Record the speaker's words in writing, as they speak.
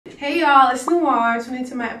Hey y'all, it's Noir. Tune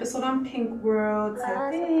into my episode on Pink World.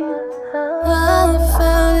 I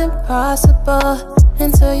found impossible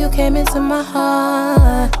until you came into my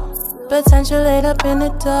heart. Potential laid up in the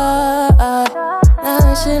dark. Now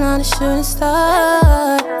wishing on a shooting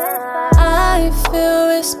star. I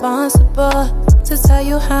feel responsible to tell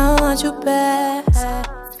you how much you bet.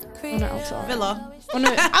 Villa.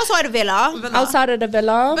 Outside of villa. Outside of the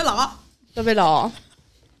villa. Villa. The villa.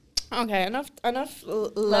 Okay, enough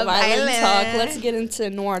Love Island talk. Let's get into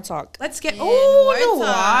noir talk. Let's get Noir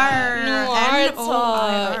Noir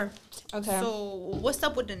talk. Okay. So what's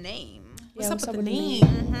up with the name? What's up with the name?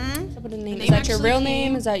 What's up with the name? Is that your real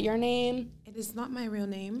name? Is that your name? It is not my real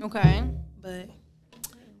name. Okay. But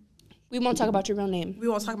we won't talk about your real name. we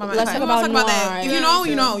won't talk about my Let's talk about Noir. that. If you know,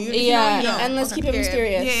 you know. If you know, you know. And let's keep it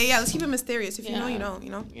mysterious. Yeah. Let's keep it mysterious. If you know, you know.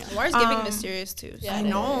 Noir's giving mysterious too. So. Yeah, I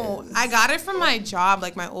know. I got it from my job,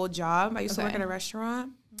 like my old job. I used to work at a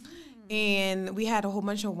restaurant, and we had a whole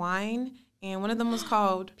bunch of wine, and one of them was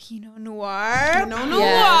called Pinot Noir. Pinot Noir.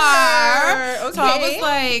 Yes. Okay.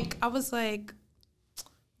 So I was like,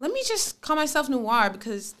 let me just call myself Noir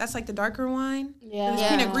because that's like the darker wine. Yeah. It's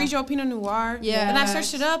Pinot Grigio, Pinot Noir. Yeah. And I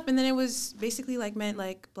searched it up, and then it was basically like meant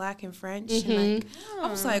like black and French. And like I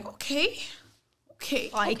was like, okay.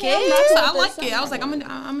 Like Okay, it. I like it. I was like, I'm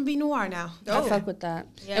gonna be Noir now. I fuck with that.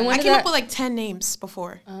 Yeah. And when I did came that? up with like 10 names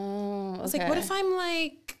before. Oh, okay. I was like, what if I'm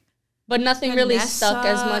like But nothing really stuck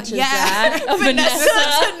as much as that.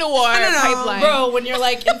 Vanessa Noir I don't know. pipeline. Bro, when you're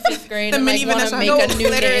like in 5th grade The and like mini want to Vanessa. make No, a new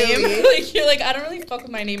literally. name, like you're like, I don't really fuck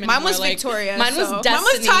with my name anymore. Mine was like, Victoria. Mine was so.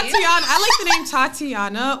 Destiny. Mine was Tatiana. I like the name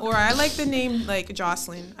Tatiana, or I like the name like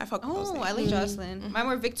Jocelyn. I fuck with those Oh, names. I like Jocelyn. Mine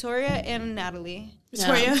were Victoria and Natalie.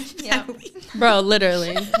 Victoria. Yeah. Bro,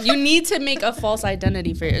 literally. You need to make a false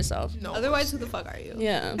identity for yourself. No. Otherwise, who the fuck are you?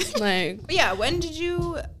 Yeah, like But yeah, when did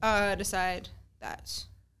you decide that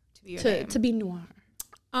to be your name? to be noir.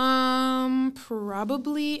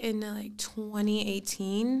 Probably in like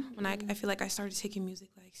 2018 when I feel like I started taking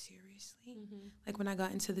music like seriously. Like when I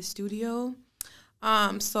got into the studio.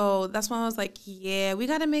 So that's when I was like, yeah, we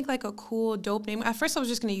gotta make like a cool, dope name. At first I was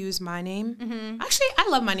just gonna use my name. Actually, I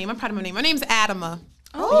love my name. I'm proud of my name. My name's Adama.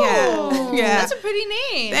 Oh, yeah. That's a pretty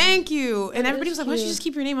name. Thank you. And everybody was like, why don't you just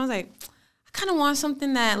keep your name? I was like, I kind of want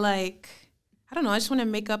something that like, I don't know. I just want to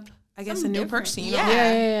make up, I guess, Something a new different. person. You know?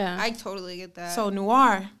 Yeah. I totally get that. So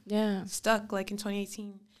Noir Yeah. stuck like in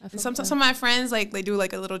 2018. And fuck some that. of my friends, like, they do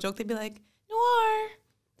like a little joke. They'd be like, Noir,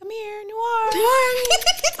 come here, Noir.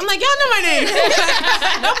 I'm like, y'all know my name.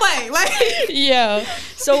 Don't play. Like, Yeah.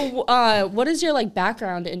 So, what is your like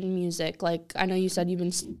background in music? Like, I know you said you've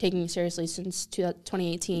been taking it seriously since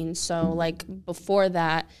 2018. So, like, before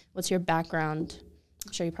that, what's your background?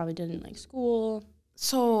 I'm sure you probably did in like school.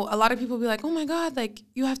 so a lot of people be like, oh my God, like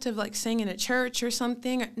you have to like sing in a church or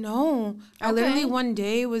something. No, I literally one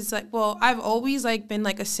day was like, well, I've always like been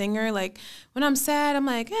like a singer. Like when I'm sad, I'm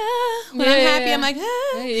like, ah. When I'm happy, I'm like,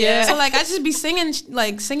 ah. Yeah. So like I just be singing,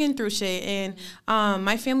 singing through shit. And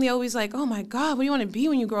my family always like, oh my God, what do you want to be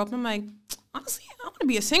when you grow up? And I'm like, honestly, I want to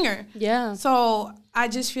be a singer. Yeah. So I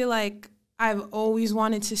just feel like I've always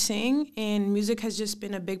wanted to sing, and music has just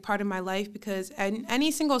been a big part of my life because any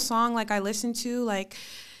single song like I listen to, like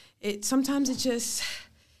sometimes it just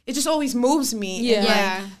always moves me. Yeah. And, like,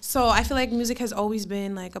 Yeah. so I feel like music has always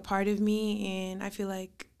been like a part of me, and I feel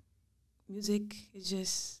like music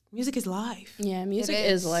is life. Yeah, music It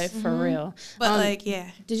is is. life for real. But like, yeah.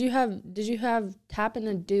 Did you happen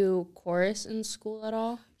to do chorus in school at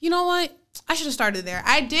all? You know what? I should have started there.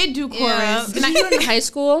 I did do chorus. Yeah. Did you do it in high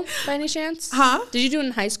school by any chance? Huh? Did you do it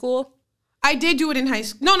in high school? I did do it in high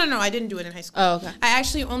school. No, I didn't do it in high school. Oh, okay. I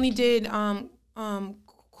actually only did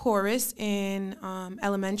chorus in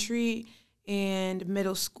elementary and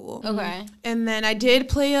middle school. Okay. And then I did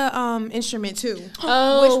play a instrument too.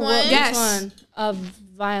 Oh, Which one? Which Yes. one?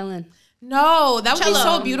 Violin. No, that would be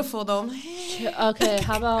Cello. so beautiful though. Okay,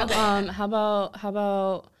 how about how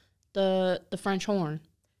about the French horn?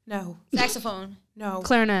 No. Saxophone. No.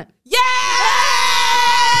 Clarinet. Yes!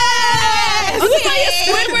 Okay.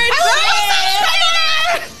 Squidward.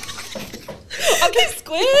 Okay,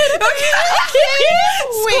 squid.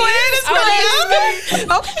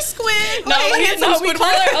 Okay, squid. No, Okay, we call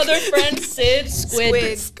our other friend Sid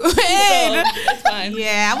Squid. Squid. So, it's fine.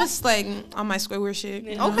 Yeah, I was like on my Squidward shit.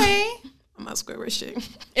 Okay. On my Squidward shit.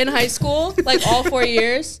 In high school, like all 4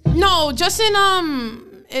 years. No, just in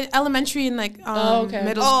elementary and like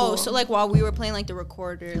middle school. Oh, so like while we were playing like the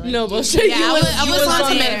recorder. Like, No bullshit. Yeah, I was on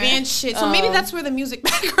some there. advanced shit. So maybe that's where the music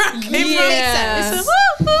background came from. Yeah. It's a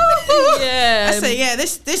woo-hoo. Yeah. I say, yeah,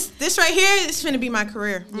 this right here is finna be my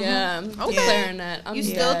career. Yeah. Okay. Clarinet. You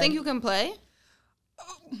still think you can play?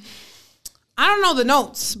 don't know the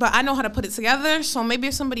notes, but I know how to put it together. So maybe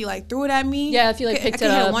if somebody like threw it at me, Yeah, if you like I picked could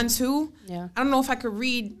it hit up. a 1, 2. Yeah. I don't know if I could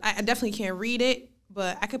read. I definitely can't read it,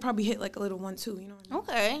 but I could probably hit like a little 1, 2. You know what I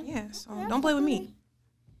mean? Okay. Yeah. So don't play with me.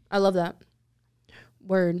 I love that.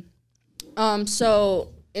 Word.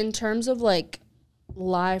 So in terms of like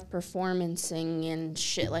live performancing and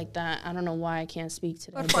shit like that, I don't know why I can't speak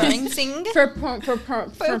today. Performing, sing. Performance.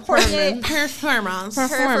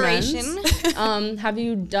 Perforation. Have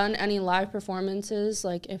you done any live performances?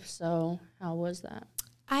 Like, if so, how was that?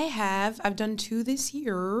 I have. I've done 2 this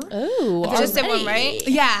year. Oh, Just did one, right?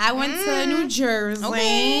 Yeah, I went to New Jersey.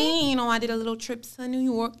 Okay. You know, I did a little trip to New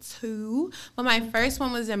York too. But my first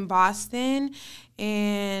one was in Boston.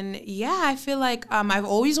 And yeah, I feel like I've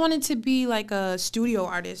always wanted to be like a studio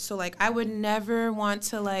artist. So like I would never want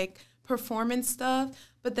to like perform and stuff.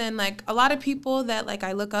 But then like a lot of people that like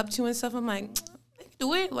I look up to and stuff, I'm like, they can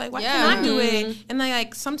do it. Like, why can't I do it? And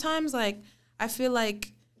like sometimes like I feel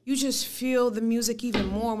like you just feel the music even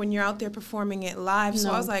more when you're out there performing it live.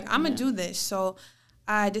 So I was like, I'm going to do this. So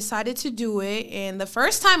I decided to do it. And the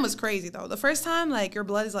first time was crazy, though. The first time, like, your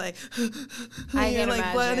blood is like, I can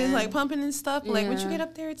like, blood is, imagine. like, pumping and stuff. But, like, once you get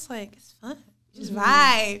up there, it's, like, it's fun. Just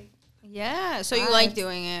vibe. Yeah. So you like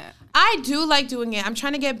doing it? I do like doing it. I'm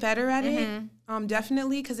trying to get better at it.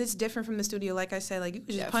 Definitely, because it's different from the studio. Like I said, like, you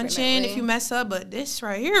could just punch in if you mess up. But this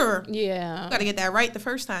right here, yeah, you got to get that right the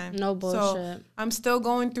first time. No bullshit. So I'm still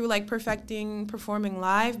going through, like, perfecting performing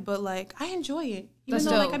live. But, like, I enjoy it. Even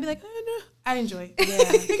though, like, I'd be like, no, I enjoy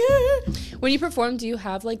it. Yeah. When you perform, do you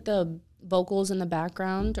have, like, the vocals in the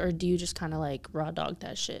background? Or do you just kind of, like, raw dog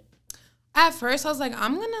that shit? At first, I was like,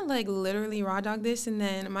 I'm going to, like, literally raw dog this. And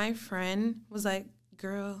then my friend was like,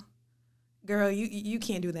 girl, you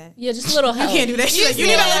can't do that. Yeah, just a little help. You can't do that. She's like, you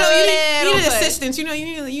need you need assistance. You know,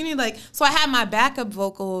 you need like. So I had my backup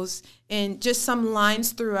vocals and just some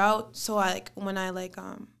lines throughout. So I like when I like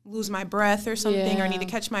lose my breath or something or I need to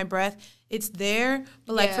catch my breath, it's there.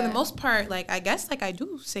 But like for the most part, like I guess like I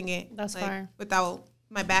do sing it. That's like, fire. Without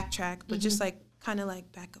my backtrack, but just like kind of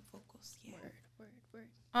like backup vocals. Yeah.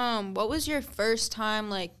 Word. What was your first time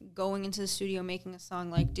like going into the studio making a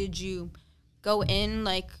song? Like, did you go in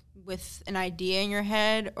like with an idea in your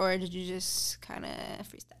head, or did you just kind of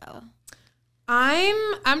freestyle?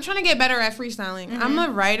 I'm trying to get better at freestyling. I'm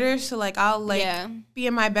a writer, so like I'll like be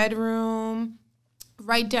in my bedroom,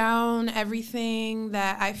 write down everything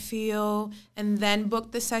that I feel, and then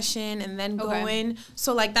book the session and then go in.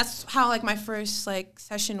 So like that's how like my first like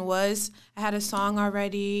session was. I had a song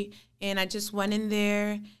already, and I just went in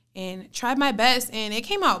there and tried my best, and it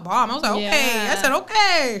came out bomb. I was like, okay. I said,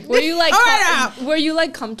 okay. Were you like, right were you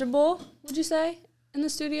like comfortable? Would you say in the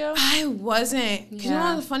studio? I wasn't. Cause you know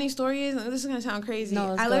what the funny story is? This is gonna sound crazy.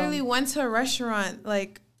 No, I literally went to a restaurant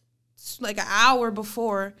like an hour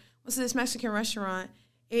before. What's this Mexican restaurant?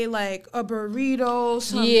 Ate like a burrito,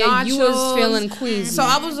 some nachos. You was feeling queasy. So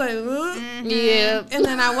I was like, yeah. And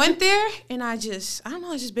then I went there, and I don't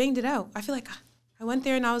know, I just banged it out. I feel like I went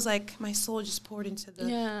there and I was like, my soul just poured into the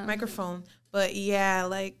microphone. But yeah,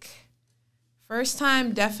 like first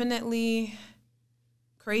time, definitely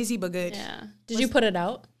crazy but good. Yeah. Did you put it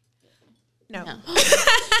out? No.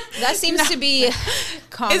 That seems to be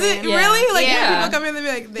common. Is it really? Like people come in and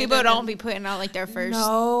be like, people don't be putting out like their first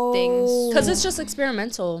things. Because it's just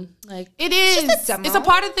experimental. Like it is. It's a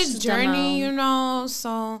part of this journey, demo. you know.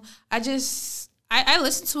 So I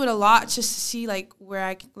listen to it a lot just to see like where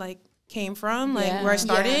I like came from, like where I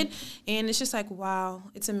started, and it's just like wow,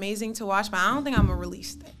 it's amazing to watch. But I don't think I'm gonna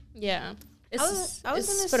release that. Yeah. I was gonna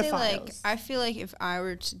say like I feel like if I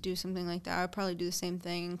were to do something like that, I would probably do the same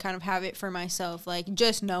thing and kind of have it for myself, like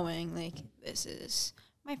just knowing like this is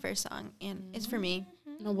my first song and it's for me.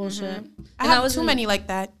 No bullshit. I have too many like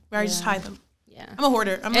that where I just hide them. Yeah, I'm a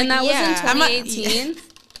hoarder. And that was in 2018.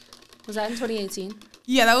 Was that in 2018?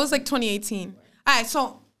 Yeah, that was like 2018. All right,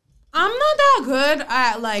 so I'm not that good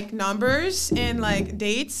at like numbers and like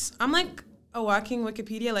dates. I'm like a walking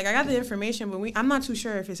Wikipedia. Like I got the information, but I'm not too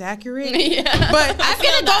sure if it's accurate. But I'm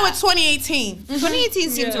gonna go with 2018. 2018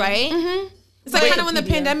 seems right. It's like kind of when the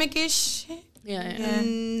pandemic-ish. Yeah.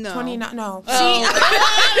 No. 29. No. Oh. See, no.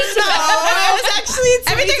 It was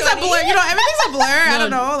actually everything's a blur. You know, everything's a blur. I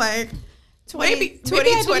don't know. Like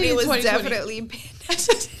 2020 was definitely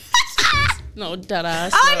pandemic. No,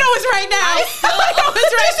 deadass. All I know is right now.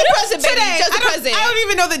 Just the present, baby. Today. Just the present. I don't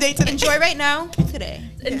even know the date today. Enjoy right now. Today.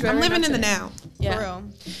 I'm living in the now. Yeah. For real.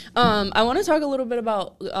 I want to talk a little bit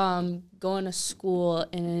about going to school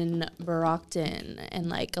in Brockton and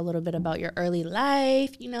like a little bit about your early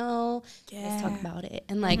life, you know. Let's talk about it.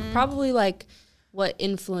 And like probably like what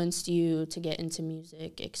influenced you to get into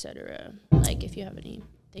music, etc. Like if you have any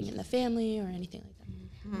anything in the family or anything like that?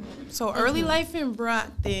 So early life in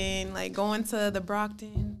Brockton, like going to the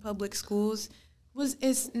Brockton public schools,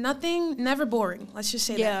 is never boring. Let's just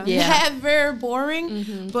say that. Yeah. Never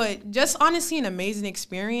boring, but just honestly an amazing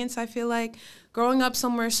experience. I feel like growing up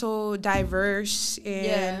somewhere so diverse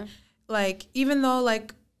and like even though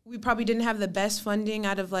like we probably didn't have the best funding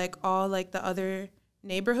out of like all like the other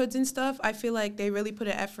neighborhoods and stuff, I feel like they really put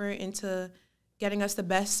an effort into getting us the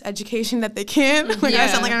best education that they can. Like I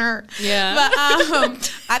sound like a nerd. Yeah. But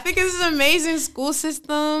I think it's an amazing school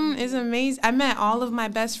system. It's amazing. I met all of my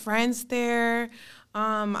best friends there.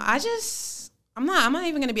 I'm not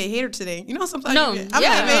even gonna be a hater today. You know, sometimes amazing.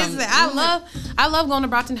 I love going to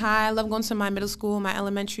Brockton High. I love going to my middle school, my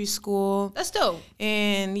elementary school. That's dope.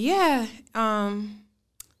 And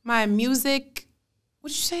my music. What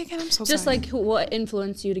did you say again? I'm so just sorry. like what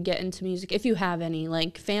influenced you to get into music, if you have any,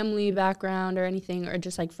 like family background or anything, or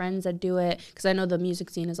just like friends that do it? Because I know the music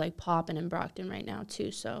scene is like popping in Brockton right now too.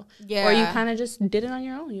 So or you kind of just did it on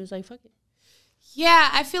your own. You was like, fuck it. Yeah,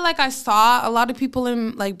 I feel like I saw a lot of people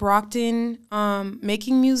in like Brockton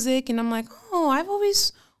making music, and I'm like, oh, I've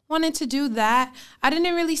always wanted to do that. I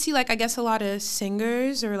didn't really see like I guess a lot of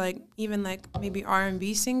singers or like even like maybe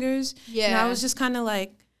R&B singers. Yeah, and I was just kind of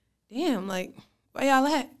like, damn, like. Where y'all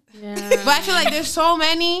at? Yeah. But I feel like there's so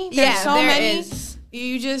many. There's so many. Is.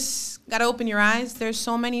 You just gotta open your eyes. There's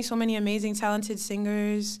so many amazing, talented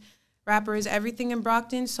singers, rappers, everything in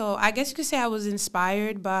Brockton. So I guess you could say I was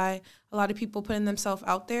inspired by a lot of people putting themselves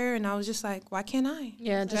out there, and I was just like, why can't I?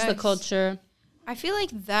 Yeah, just the culture. I feel like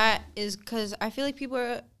that is because I feel like people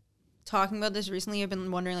are talking about this recently. I've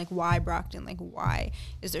been wondering like why Brockton? Like why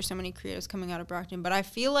is there so many creatives coming out of Brockton? But I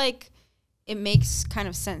feel like it makes kind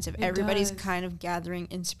of sense if everybody's kind of gathering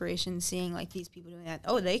inspiration, seeing like these people doing that.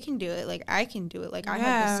 Oh, they can do it. Like I can do it. Like I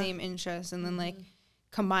have the same interests, and then like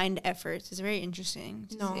combined efforts. It's very interesting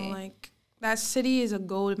to see. Like that city is a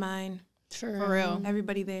gold mine. For real.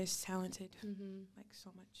 Everybody there is talented. Like so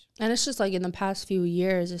much. And it's just like in the past few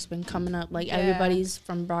years, it's been coming up. Like everybody's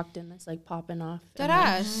from Brockton that's like popping off.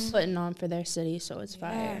 Deadass. Putting on for their city, so it's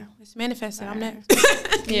fire. It's manifested. I'm there.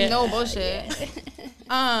 No bullshit.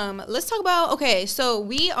 Let's talk about, okay, so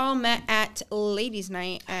we all met at Ladies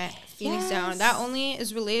Night at Phoenix Down. That only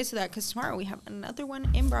is related to that because tomorrow we have another one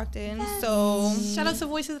in Brockton. So shout out to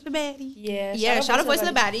Voices of the Baddies. Yeah, shout out Voices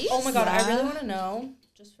of the Baddies. Oh my god, I really want to know,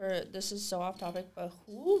 just for, this is so off topic, but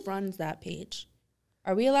who runs that page?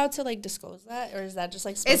 Are we allowed to like disclose that, or is that just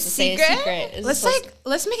like supposed to say a secret? Let's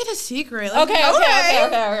make it a secret. Okay. Well,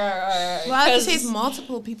 I can say it's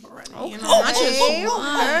multiple people running. You know, not just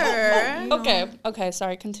one. Okay.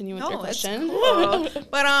 Sorry. Continue with your question. Cool.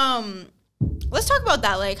 But let's talk about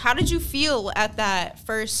that. Like, how did you feel at that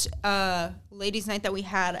first ladies' night that we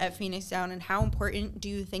had at Phoenix Down, and how important do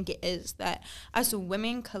you think it is that us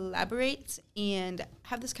women collaborate and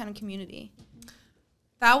have this kind of community?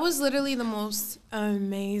 That was literally the most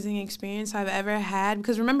amazing experience I've ever had,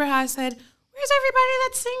 because remember how I said, where's everybody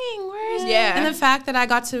that's singing? Where's And the fact that I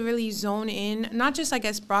got to really zone in, not just I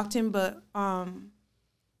guess Brockton, but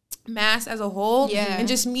Mass as a whole, and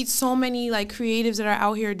just meet so many like creatives that are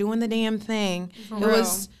out here doing the damn thing. It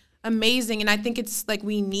was amazing, and I think it's like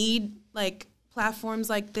we need like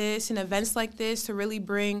platforms like this and events like this to really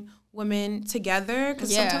bring women together,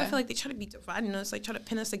 because sometimes I feel like they try to be dividing us, like try to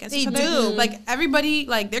pin us against each other. They do. Like everybody,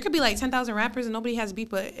 like there could be like 10,000 rappers and nobody has beef,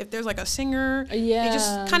 but if there's like a singer, they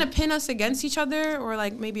just kind of pin us against each other, or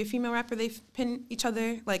like maybe a female rapper, they pin each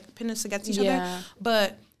other, like pin us against each other.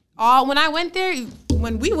 But when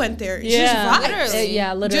we went there, it's just vibes. Literally.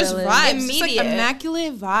 Just vibes. Immediate. Just like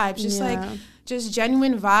immaculate vibes. Just like just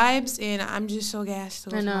genuine vibes, and I'm just so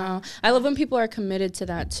gassed. I know. I love when people are committed to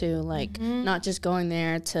that too, like not just going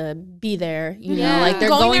there to be there, you know, like they're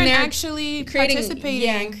going there actually participating.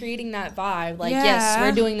 And creating that vibe. Like, yes,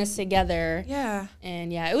 we're doing this together. Yeah.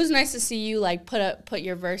 And it was nice to see you like put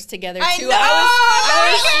your verse together too. I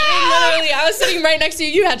was sitting right next to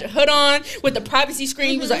you. You had your hood on with the privacy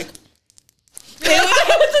screen. You was like, I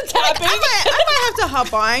might have to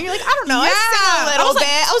hop on. You're like, I don't know. I sing a little bit.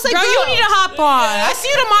 I was like, girl, you need to hop on. I see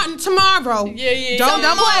you tomorrow. Don't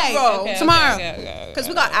play. Tomorrow. Because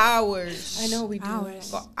we got hours. I know we do. We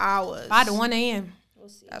got hours. 5 to 1 a.m. We'll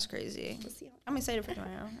see. That's crazy. We'll see. I'm excited for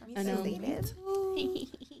tomorrow. I know.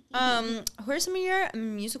 Who are some of your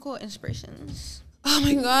musical inspirations? Oh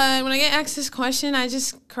my god, when I get asked this question, I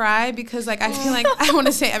just cry, because like I feel like I want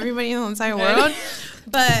to say everybody in the entire world.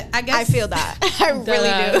 But I guess I feel that. I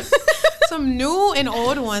really do. Some new and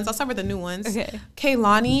old ones. I'll start with the new ones. Okay.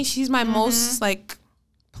 Kaylani, she's my most like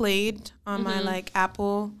played on my like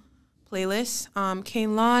Apple playlist.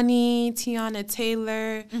 Kehlani, Tiana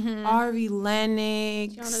Taylor, Ari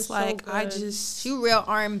Lennox. Tiana's like so I good. just She real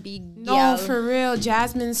R&B no gal. for real.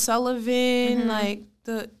 Jasmine Sullivan, like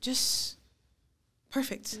the just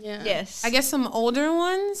perfect. Yeah. Yes. I guess some older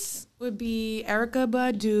ones would be Erykah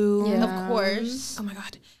Badu. Yeah. Of course. Oh my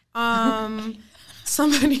god.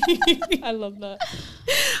 Somebody. I love that.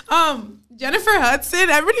 Jennifer Hudson.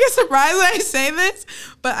 Everybody gets surprised when I say this,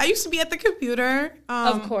 but I used to be at the computer.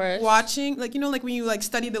 Of course. Watching, like, you know, like when you like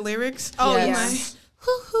study the lyrics. Oh, Yes.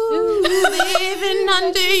 Living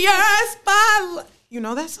under your spotlight. You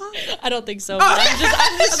know that song? I don't think so. But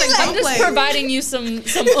I'm just providing you some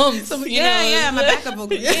oomph. You know? Yeah, my backup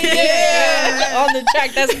vocal. Yeah. On the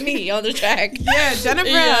track. That's me on the track. Yeah, Jennifer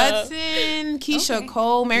Yeah. Hudson, Keisha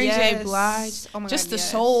Cole, Mary J. Yes. Blige. Oh my just God, the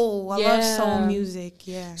yes. soul. I love Yeah. soul music.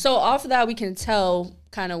 Yeah. So off of that, we can tell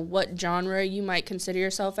kind of what genre you might consider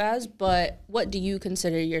yourself as, but what do you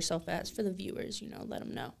consider yourself as for the viewers? You know, let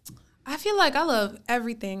them know. I feel like I love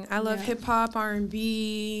everything. I love Yeah. hip hop,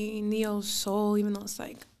 R&B, neo soul, even though it's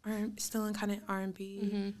like still in kind of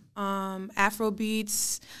R&B, Afro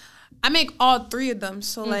beats. I make all three of them.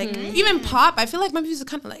 So like even pop, I feel like my music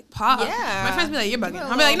kind of like pop. Yeah. My friends be like, "You're bugging." You're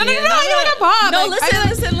I'm like, "No, yeah, you're not pop." No, Like, I feel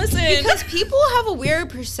like- listen. Because people have a weird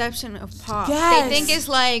perception of pop. Yes. They think it's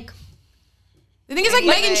like I think it's like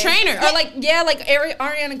Megan Trainor Or like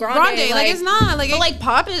Ariana Grande. Grande. Like it's not like but it, like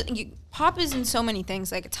pop is in so many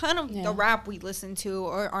things. Like a ton of the rap we listen to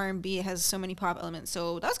or R&B has so many pop elements.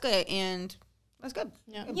 So that's good and that's good.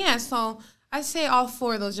 yeah. So I say all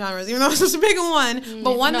four of those genres, even though it's just a big one.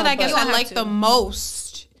 But one No, that I but- guess You I don't have like to. the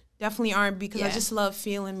most, definitely R&B, because I Yeah. just love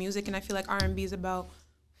feeling music, and I feel like R&B is about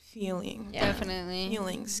feeling. Definitely.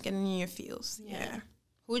 Feelings, getting in your feels. Yeah.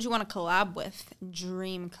 Who would you want to collab with?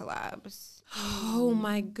 Dream collabs. Oh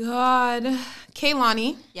my God.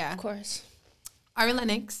 Kehlani, Yeah. Of course. Ari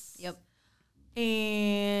Lennox. Yep.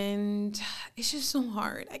 And it's just so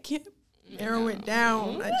hard. I can't narrow it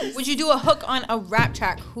down. I just, Would you do a hook on a rap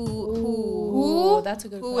track? Who? Ooh, that's a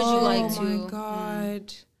good Who question. would you like oh to? my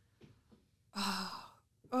God.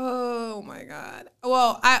 Oh my God.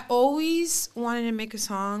 Well, I always wanted to make a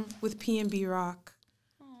song with P&B Rock.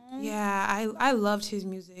 Yeah, I loved his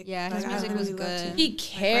music. Yeah, his I music was loved good. him. He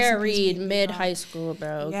carried P&B mid Rock. high school,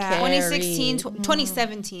 bro. Yeah. 2016, Carried.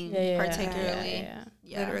 2017 Yeah, particularly.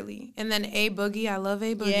 yeah. Literally. And then A Boogie. I love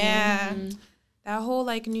A Boogie. Yeah. That whole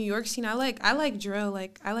like New York scene. I like drill.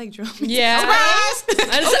 Like I like drill. Yeah. Surprise!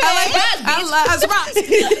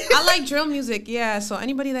 I I like drill music. Yeah. So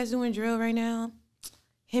anybody that's doing drill right now,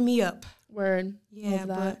 hit me up. Word. Yeah, Love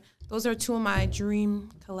that. but those are two of my dream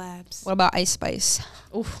collabs. What about Ice Spice?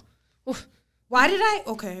 Oof. Oof. Why did I?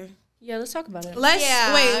 Okay. Yeah, let's talk about it. Let's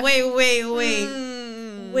Yeah.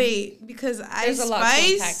 wait. Because There's Ice a lot to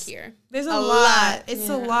unpack Spice. here. There's a A lot. lot. It's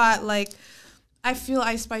a lot. Like I feel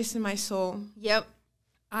Ice Spice in my soul. Yep.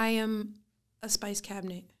 I am a spice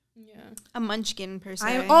cabinet. Yeah. A munchkin per se.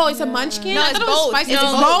 I am. Oh, it's a munchkin. No, I it's thought it was both. spice. It's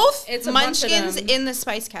It's both. both. It's a bunch of munchkins them. in the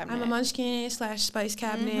spice cabinet. I'm a munchkin / spice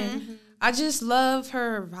cabinet. I just love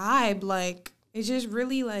her vibe. Like it just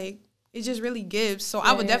really gives. So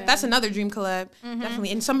I would. That's another dream collab,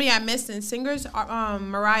 definitely. And somebody I missed in singers,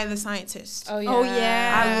 Mariah the Scientist. Oh, yeah. Oh,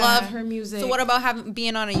 yeah. I love her music. So what about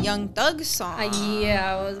being on a Young Thug song?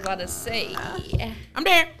 Yeah, I was about to say. I'm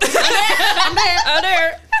there. Oh,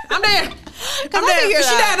 there. I'm there. I'm I there. hear Is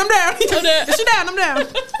she that. down? I'm down. Is she down? I'm down.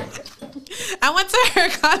 I went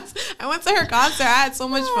to her concert. I had so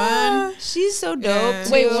much fun. She's so dope. Yeah,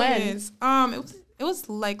 Wait, it when? was. It was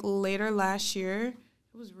like later last year.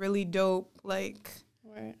 It was really dope. Like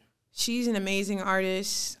Word. she's an amazing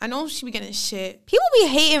artist. I know she be getting shit. People be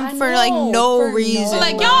hating I for like know, no for no reason. But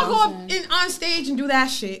like Oh, y'all go wow. up on stage and do that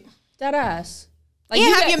shit. That ass. Like,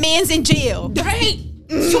 you have get- your mans in jail. Right?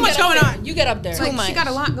 Too much get up going there. on. You get up there. Like, much. she got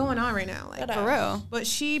a lot going on right now. Like, For real. but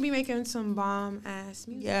she be making some bomb ass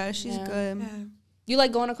music. Yeah, she's Yeah. good. Yeah. You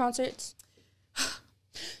like going to concerts?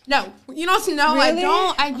 No, you know, no, I Really?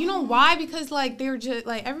 don't. You know why? Because like they're just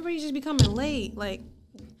like everybody's just becoming late. Like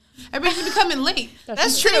everybody's just becoming late.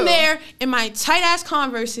 That's Sitting true. there in my tight ass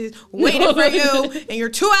Converses waiting for you, and you're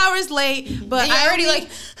 2 hours late. But And you're I already only-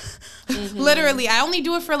 like, literally, I only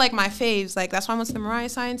do it for like my faves. Like that's why I went to the Mariah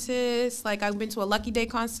Scientist. Like I've been to a Lucky Day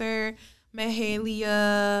concert,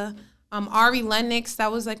 Mahalia, Ari Lennox.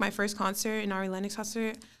 That was like my first concert, an Ari Lennox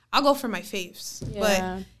concert. I'll go for my faves. Yeah.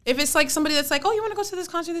 But if it's like somebody that's like, oh, you want to go to this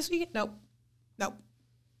concert this weekend? Nope.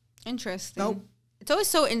 interesting. Nope. It's always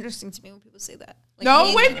so interesting to me when people say that. Like,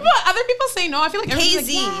 No, wait, other people say no. I feel like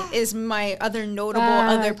KZ like, is my other notable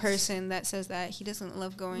other person that says that he doesn't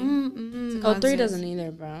love going. Oh, 3 doesn't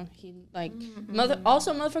either, bro. He like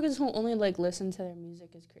also motherfuckers who only like listen to their music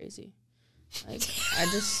is crazy. Like I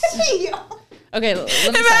just okay. Let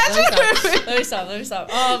me stop. So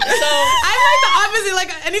I'm like the opposite.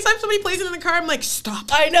 Like anytime somebody plays it in the car, I'm like, stop.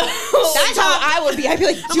 I know That's how I would be. I'd be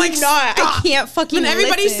like, I'm like, not. stop. I can't fucking. And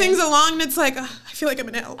everybody listen. sings along, and it's like, I feel like I'm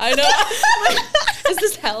in hell. I know. Is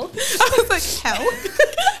this hell? I was like, hell,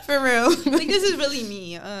 for real. Like this is really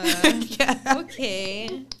me. Yeah. Okay.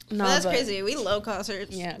 No, But that's but- crazy. We love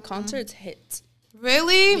concerts. Yeah, concerts hit.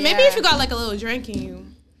 Really? Maybe Yeah. if you got like a little drink in you.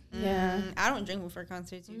 Yeah. I don't drink before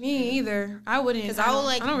concerts. Me either. I wouldn't. Because I will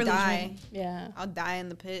like I don't really die. drink. Yeah. I'll die in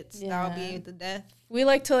the pits. Yeah. That'll be the death. We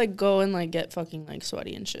like to like go and like get fucking like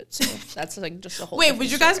sweaty and shit. So that's like just a whole. Wait, different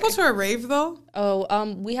would you guys story. go to a rave though?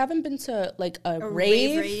 Oh, we haven't been to like a A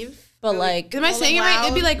rave, but like Am I saying it right?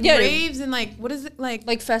 It'd be like Yeah. raves and like what is it like?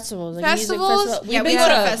 festivals, like Festivals? music festivals. Yeah, we go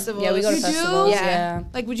to festivals. Yeah, we go to You do? festivals. Yeah. Yeah.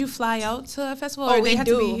 Like, would you fly out to a festival? Oh, or we they have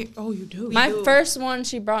do. To be, oh, you do. My do. first one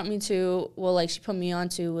she brought me to, well, like she put me on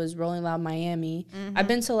to was Rolling Loud Miami. I've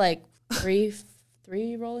been to like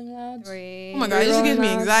three Rolling Louds. Oh my god, it just Rolling gives me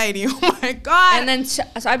Louds. anxiety. Oh my god. And then so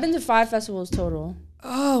I've been to 5 festivals total.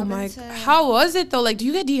 oh my to- god, how was it though? Like, do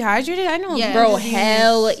you get dehydrated? I know. Yeah. Bro,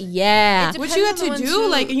 hell yeah. It What you had Depends on to the do, one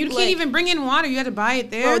too. like, and you can't Like- even bring in water. You had to buy it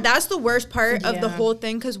there. Bro, that's the worst part of the Yeah. whole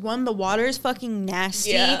thing. Because one, the water is fucking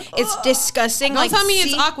nasty. Yeah. It's disgusting. Don't like, tell me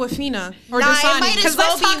it's see- Aquafina or Nah, it Dasani. might as Because well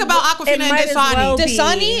let's talk be- about Aquafina and might as Dasani. well be.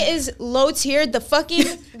 Dasani is low tier. The fucking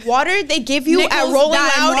water they give you at Nickels, Rolling dime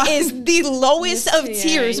Loud water. is the lowest of Yeah,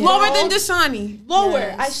 tiers. yeah. Lower bro. than Dasani. Lower.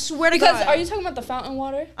 Yes. I swear to Because God. are you talking about the fountain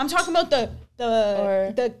water? I'm talking about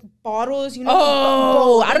Or- the bottles. You know.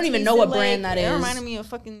 Oh, bro, I don't it even know tasted what like- brand that It is. reminded me of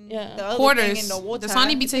fucking Yeah. the other Quarters. thing in the water. Dasani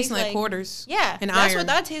be It tastes tasting like quarters. Yeah, and that's iron. what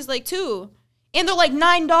that tastes like too. And they're like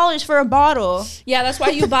 $9 for a bottle. Yeah, that's why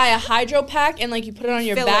you buy a hydro pack and like you put it on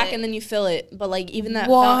your Fill back it. and then you fill it. But like even that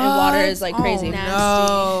fountain water is like crazy. Oh, Nasty.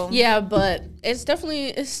 no. Yeah, but it's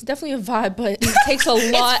definitely a vibe, but it takes a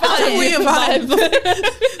lot. definitely a vibe.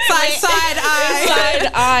 Side eye.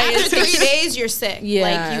 Side eye. After 3 days, you're sick. Yeah.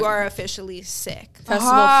 Like you are officially sick.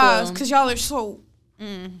 Festival flu. Because y'all are so.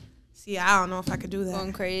 See, I don't know if I could do that.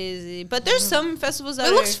 Going crazy. But there's some festivals that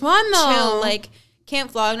It looks fun though. chill, like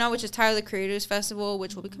Camp Vlog Now, which is Tyler the Creator's Festival,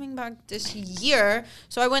 which will be coming back this year.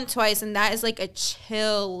 So I went twice, and that is like a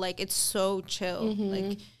chill. Like it's so chill.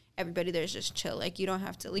 Like everybody there's just chill. Like you don't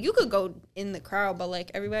have to. Like you could go in the crowd, but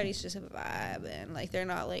like everybody's just a vibe, and like they're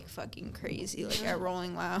not like fucking crazy like at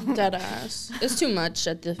Rolling Loud. Dead ass. It's too much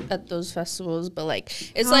at those festivals, but like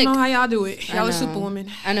it's I like don't know how y'all do it. I Y'all are know. superwoman.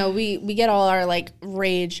 I know we get all our like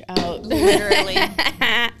rage out. Literally.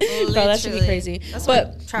 Bro, that should be Literally. crazy. That's but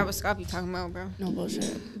what Travis Scott be talking about, bro. no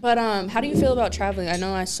bullshit. But how do you feel about traveling? I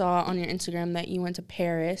know I saw on your Instagram that you went to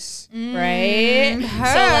Paris, right?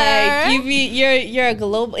 So like you're a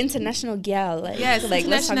global international gal. Like, Yes, like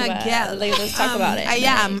let's talk international about gal. Like let's talk about it. I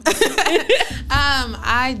am.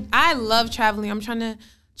 I love traveling. I'm trying to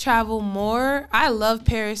travel more. I love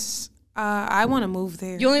Paris. I want to move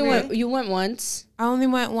there. You only went once. I only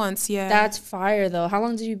went once. Yeah. That's fire though. How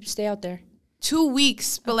long did you stay out there? 2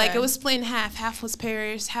 weeks, but like Okay. it was split in half. Half was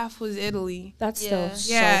Paris, half was Italy. That's Yeah.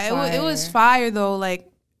 still Yeah, so it was fire though. Like,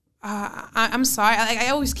 I'm sorry. Like, I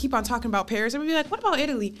always keep on talking about Paris. Everybody be like, what about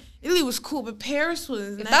Italy? Italy was cool, but Paris was.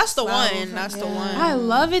 If next that's the level. one. That's the Yeah. one. I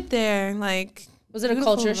love it there. Like, Was it a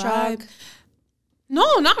beautiful culture shock? vibe.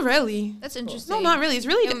 No, not really. That's interesting. No, not really. It's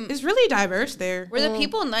really diverse there. Were the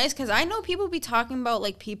people nice? Because I know people be talking about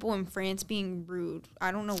like people in France being rude.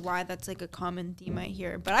 I don't know why that's like a common theme I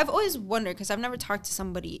hear, but I've always wondered because I've never talked to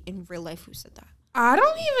somebody in real life who said that. I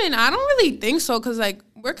don't really think so, because like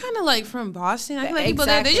we're kind of like from Boston. I feel like people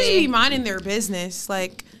there, they just Exactly. be minding their business.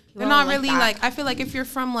 Like they're don't not like really that. like. I feel like if you're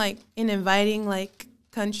from like an inviting like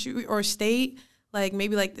country or state, like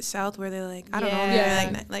maybe like the South, where they're like, I don't know, Yeah.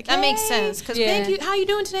 they're like That makes "Hey, sense, 'cause thank you. How you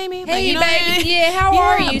doing today, man? Hey, like, you know, baby. Yeah, how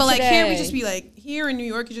are you But like here, we today? just be like here in New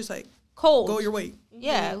York, you just like Cold. go your way.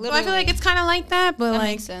 Yeah, So literally. I feel like it's kind of like that, but that like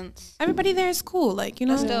makes sense. everybody there is cool. Like you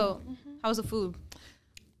know, That's dope. How's the food?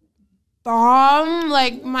 bomb.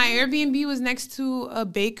 Like my Airbnb was next to a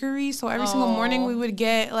bakery, so every single morning we would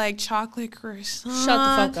get like chocolate croissant. Shut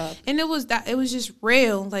the fuck up. And it was just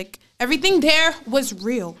real. Like everything there was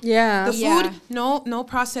real. Yeah. The food, Yeah. no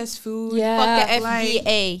processed food. Yeah. Fuck the like-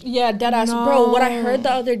 FDA. Yeah, deadass. Bro, what I No. heard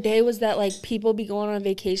the other day was that like people be going on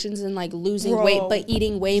vacations and like losing Bro. weight but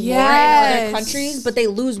eating way more in Yes. other countries, but they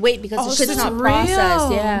lose weight because Oh, the shit's shit's not real.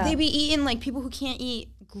 processed. Yeah. They be eating like people who can't eat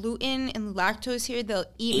gluten and lactose here, they'll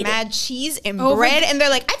eat mad cheese and bread, and they're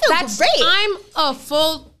like, I feel great. I'm a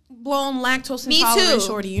full-blown lactose intolerant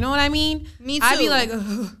shorty. You know what I mean? Me too. I'd be like,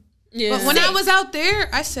 ugh. Yeah. But when I was out there,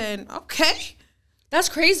 I said, okay. That's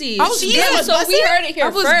crazy. I was good. So we heard it here I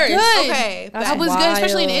was first. Good. Okay, I was good,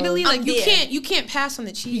 especially in Italy. Like you can't pass on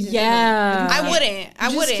the cheese. Yeah, I wouldn't,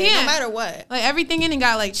 no matter what. Like everything in it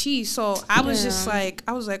got like cheese, so I was just like,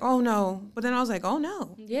 oh no, but then I was like, oh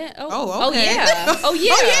no. Yeah. Oh okay. Oh yeah. Oh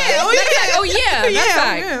yeah. Oh yeah.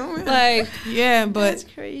 That's like yeah, but that's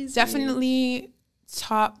crazy. Definitely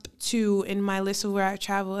top 2 in my list of where I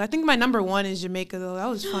traveled. I think my number 1 is Jamaica though. That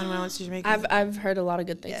was fun when I went to Jamaica. I've heard a lot of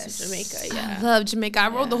good things in Jamaica. Yeah, I love Jamaica. I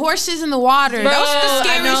rode the horses in the water. Bro, that was the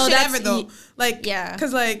scariest shit ever though. Like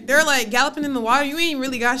because like they're like galloping in the water. You ain't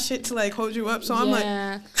really got shit to like hold you up. So I'm like,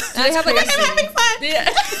 do they have like I'm having fun. Yeah.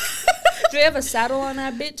 Do they have a saddle on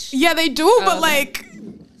that bitch? Yeah, they do. But like,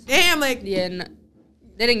 damn, like they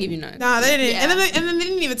didn't give you none. Nah, they didn't. Yeah. And then they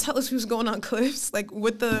didn't even tell us we was going on cliffs, like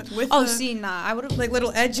with the I would have like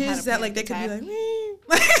little edges that like they could be like,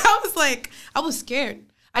 like I was scared.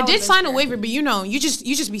 I did sign a waiver, but you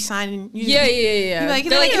just be signing. Yeah. Like,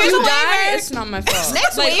 they're like, if you die, it's not my fault.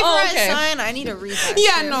 Next like, waiver I sign, I need to read that.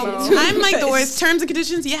 Yeah, no, I'm like the worst. Terms and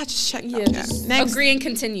conditions. Yeah, just check. Yeah, next. Agree and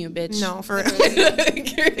continue, bitch. No, for real.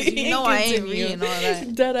 I ain't reading all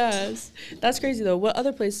that. Dead ass. That's crazy though. What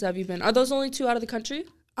other places have you been? Are those only 2 out of the country?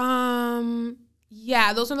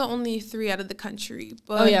 Yeah, those are the only 3 out of the country.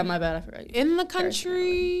 But my bad, I forgot. In the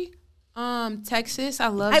country. Texas. I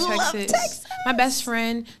love Texas. My best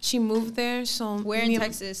friend, she moved there. So where in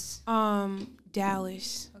Texas?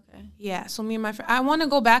 Dallas. Okay. Yeah. So me and my friend, I want to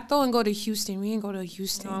go back though and go to Houston. We didn't go to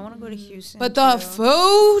Houston. No, I want to go to Houston. But the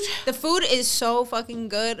food is so fucking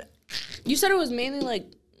good. You said it was mainly like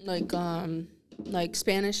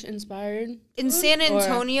Spanish inspired. In San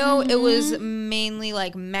Antonio, it was mainly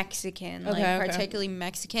like Mexican, particularly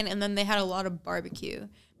Mexican, and then they had a lot of barbecue.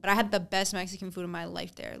 But I had the best Mexican food in my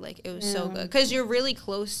life there. Like, it was so good. Because you're really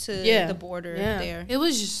close to the border there. It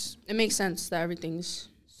was just... It makes sense that everything's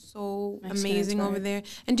so amazing over there.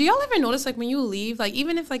 And do y'all ever notice, like, when you leave, like,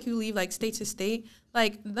 even if, like, you leave, like, state to state,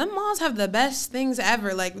 like, the malls have the best things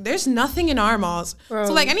ever. Like, there's nothing in our malls. Bro.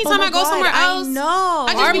 So, like, anytime I go somewhere else... I know.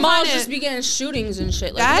 Our malls just be getting shootings and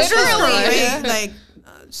shit. Like, that's really, like,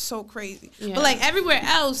 so crazy. Yeah. But, like, everywhere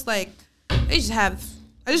else, like, they just have...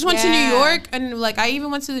 I just went to New York, and, like, I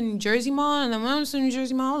even went to the New Jersey Mall, and then when I went to the New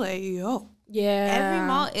Jersey Mall, like, yo. Yeah. Every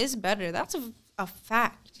mall is better. That's a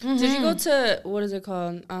fact. Mm-hmm. Did you go to, what is it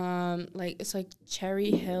called? Like, it's like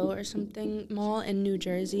Cherry Hill or something mall in New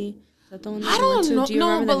Jersey? Is that the one that you went to? Know. Do you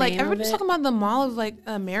no, but, like, everybody's talking about the Mall of, like,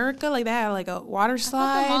 America. Like, they had, like, a water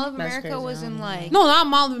slide. I thought the Mall of America was in, like... No, not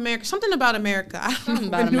Mall of America. Something about America. I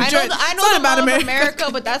don't know. I know the Mall of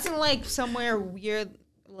America, but that's in, like, somewhere weird...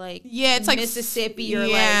 Like it's like Mississippi or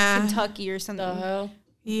like Kentucky or something.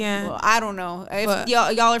 Yeah. Well, I don't know. If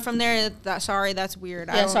y'all are from there, sorry, that's weird.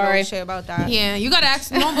 I don't know shit about that. Yeah, you gotta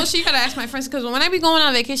ask. No bullshit. You gotta ask my friends because when I be going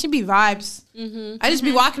on vacation, it be vibes. I just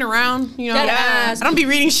be walking around. You know, I don't be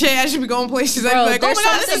reading shit. I just be going places. I be like, oh my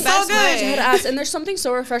god, this is so good. And there's something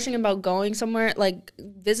so refreshing about going somewhere, like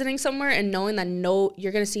visiting somewhere, and knowing that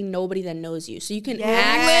you're gonna see nobody that knows you, so you can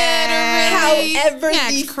act however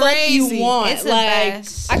the fuck you want. It's like, the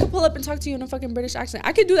best. I could pull up and talk to you in a fucking British accent.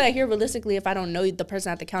 I could do that here realistically if I don't know the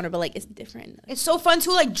person at the counter, but like it's different. It's so fun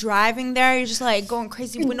too, like driving there. You're just like going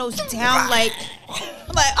crazy, windows down, like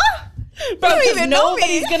I'm like, oh. Bro, you don't even know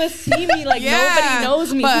nobody's gonna see me. Like nobody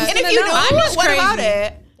knows me. And if you know, what about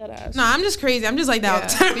it? No, I'm just crazy. I'm just like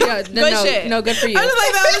that. No, good for you. I'm just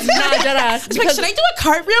like that. No, dead ass. It's like, should I do a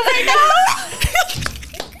cartwheel right now?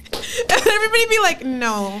 And everybody be like,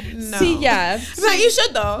 no. See, yeah. Like, you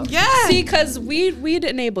should though. Yeah. See, because we'd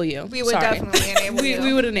enable you. We would definitely enable you.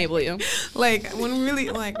 We would enable you. Like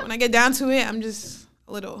when I get down to it, I'm just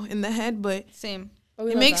a little in the head, but same.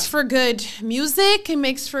 It makes for good music. It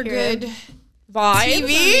makes for good vibes.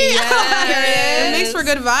 TV. It makes for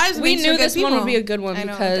good vibes. We knew this one would be a good one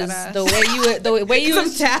because the way you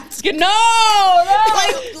some taps. No,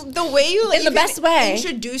 like the way you in the best way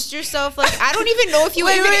introduced yourself. Like I don't even know if you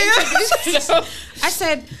even introduced yourself.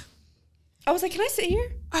 I was like, can I sit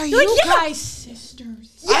here? Are you guys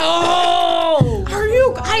sisters? Oh, are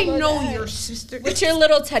you? I know your sister with your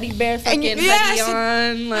little teddy bear fucking hoodie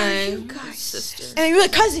on. Like, are you guys sisters? And you're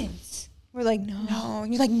like cousins. We're like no.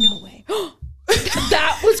 And you're like no way.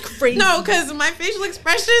 That was crazy. No, because my facial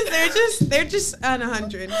expressions, they're just on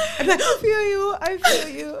 100. I'm like, I feel you.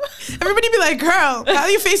 Everybody be like, girl, how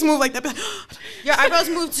do your face move like that? Your eyebrows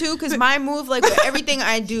move too, because mine move like with everything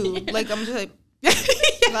I do. Like I'm just like.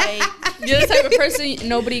 Like, You're the type of person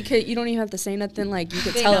nobody could. You don't even have to say nothing. Like you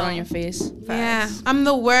could tell it on your face. Yeah, I'm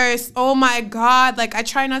the worst. Oh my God. Like I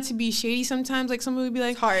try not to be shady sometimes. Like somebody would be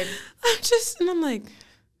like, hard. and I'm like,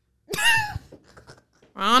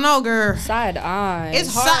 I don't know, girl. Side eye.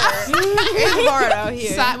 It's hard. It's hard out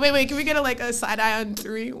here. Wait. Can we get a side eye on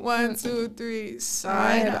 3? 1, 2, 3.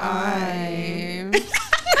 Side eye.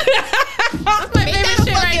 That's my favorite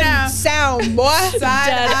shit right now. Sound, boy.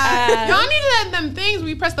 Side eye. Y'all need to have them things where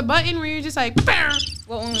you press the button where you're just like, bam.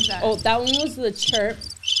 What one was that? Oh, that one was the chirp.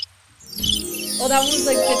 Oh, that one was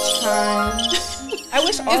like the chime. I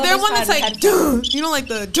wish all Is there of us one that's had like, headphones. duh? You know, like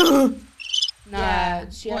the duh? Nah. Yeah.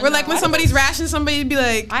 Or Or like when somebody's rationing, somebody'd be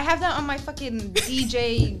like, I have that on my fucking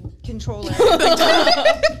DJ controller. and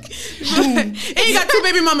you got 2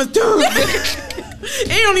 baby mamas, duh.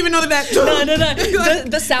 And you don't even know that. No.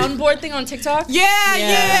 The soundboard thing on TikTok?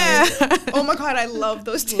 Yeah. Oh my God, I love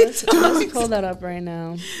those Let's TikToks. pull that up right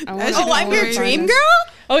now. That shit Oh, I'm your Crazy. dream girl?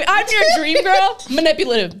 Oh, I'm your dream girl?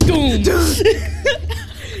 Manipulative. Doom.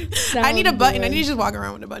 I need a button. I need to just walk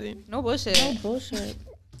around with a button. No bullshit. No bullshit.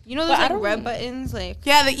 You know But those I like don't- red buttons? Like,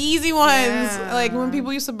 Yeah, the easy ones. Yeah. Like when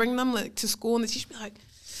people used to bring them like to school and the teacher would be like,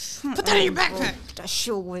 put that in your backpack. that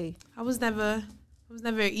shit away. I was never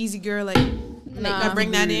an easy girl. Like I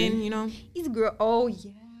bring that in, you know. He's a girl. Oh,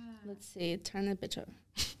 yeah. Let's see. Turn that bitch up.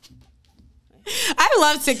 I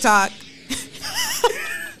love TikTok.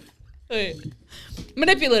 Wait.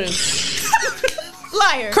 Manipulative.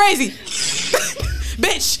 Liar. Crazy.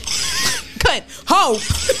 Bitch. Cut. Ho. No,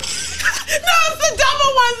 it's the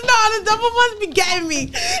double ones. No, the double ones be getting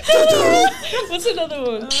me. What's another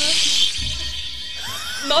one?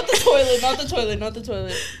 Not the toilet. Not the toilet. Not the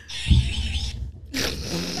toilet.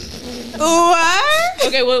 What?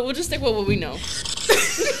 Okay, well, we'll just stick with what we know.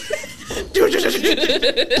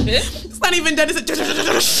 It's not even done.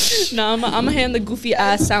 It's No, I'm gonna hand the goofy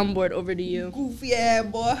ass soundboard over to you. Goofy, yeah,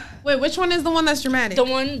 boy. Wait, which one is the one that's dramatic? The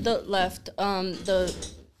one the left, the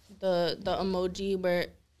emoji where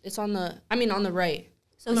it's on the on the right.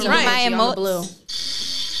 So The right. emoji on the blue.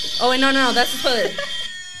 Oh wait, no, that's the toilet.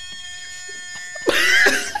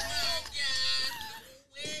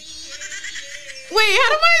 Wait, how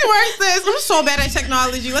do I work this? I'm so bad at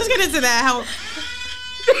technology. Let's get into that. How?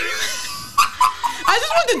 I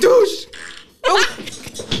just want the douche. Oh.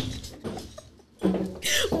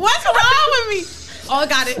 What's wrong with me? Oh, I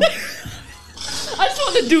got it. I just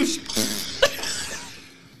want the douche.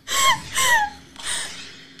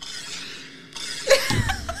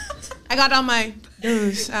 I got on my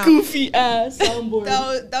douche out. Goofy ass soundboard.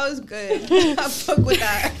 That was good. I fuck with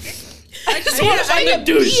that. I just want the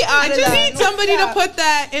douche. I just need somebody to put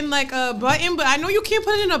that in like a button, but I know you can't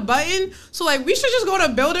put it in a button. So like we should just go to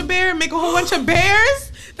Build-A-Bear and make a whole bunch of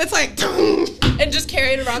bears. That's like And just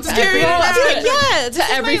carry it around to carry it everyone. around. Yeah, To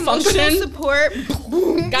every function. support.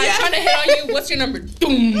 Guys trying to hit on you. What's your number?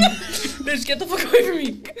 Doom. Bitch, get the fuck away from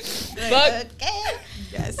me. Fuck.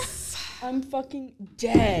 Yes. I'm fucking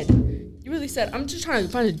dead. You really said, I'm just trying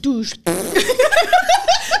to find a douche.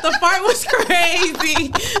 The fart was crazy.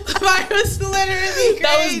 The fart was literally crazy.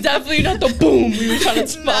 That was definitely not the boom we were trying to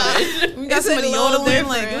spot. We got It's a somebody little yodeling.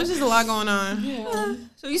 Like different. it was just a lot going on.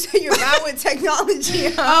 So you said you're bad with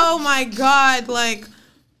technology, huh? Oh my God, like,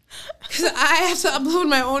 cause I have to upload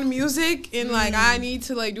my own music and like I need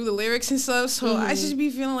to like do the lyrics and stuff. So I just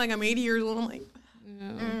be feeling like I'm 80 years old. I'm like,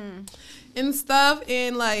 and stuff.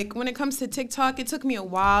 And like when it comes to TikTok, it took me a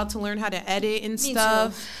while to learn how to edit and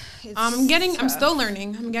stuff. I'm still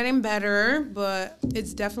learning. I'm getting better, but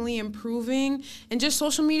it's definitely improving. And just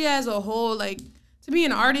social media as a whole, like to be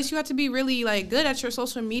an artist, you have to be really like good at your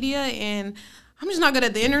social media. And I'm just not good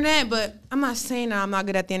at the internet, but I'm not saying that I'm not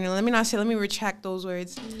good at the internet. Let me retract those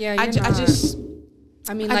words. Yeah, I'm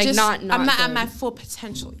not at good. my full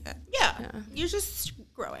potential yet. Yeah. You're just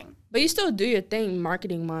growing. But you still do your thing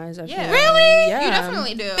marketing wise. I feel Yeah. like. Really? Yeah. You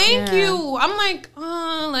definitely do. Thank you. I'm like,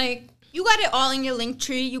 You got it all in your link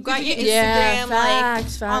tree. You got your Instagram Yeah,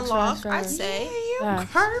 facts, facts, on lock, facts, I'd facts. say. you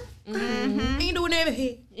Facts. perp. Ain't doing that,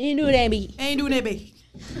 baby. You knew that, be. Ain't doing that, baby.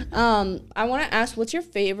 I want to ask, what's your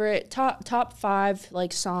favorite top 5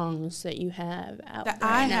 like songs that you have out That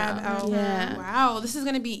right I now? have out. Yeah. Wow, this is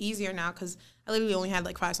gonna be easier now because I literally only had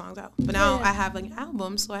like 5 songs out, but now I have like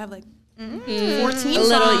albums, so I have like 14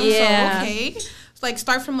 songs. yeah. So okay, so like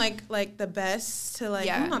start from like the best to like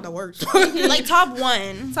not the worst. Like top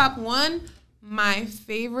 1. Top 1. My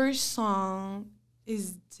favorite song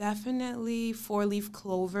is definitely 4 Leaf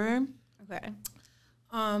Clover. Okay.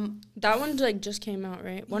 That one like just came out,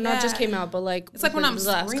 right? Well, not just came out, but like it's like when I'm the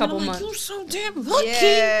last screaming, couple I'm like, months. you so damn lucky.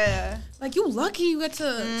 Yeah. Like you lucky you get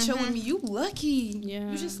to chill with me. You lucky.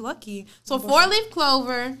 Yeah. You just lucky. So 4-Leaf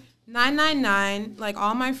Clover, 999. Like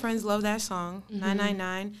all my friends love that song.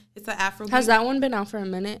 999. It's an Afro. Has that one been out for a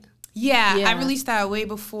minute? Yeah, Yeah. I released that way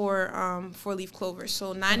before 4-Leaf Clover.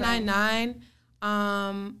 So 999.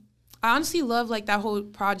 I honestly love like that whole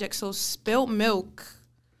project. So Spilt Milk.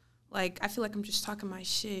 Like I feel like I'm just talking my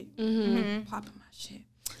shit. Popping my shit.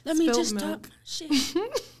 Let me Spilt just Milk. talk my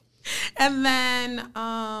shit. And then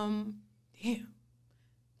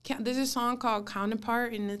there's a song called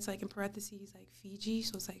Counterpart, and it's like in parentheses like Fiji,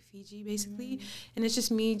 so it's like Fiji basically. And it's just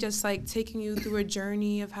me just like taking you through a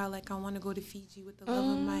journey of how like I want to go to Fiji with the love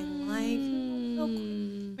of my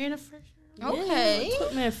life. Manifest. Okay. Yeah,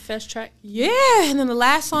 put me a first track. Yeah, and then the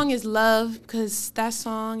last song is Love, because that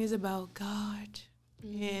song is about God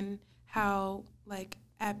and how like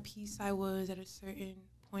at peace I was at a certain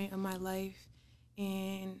point of my life,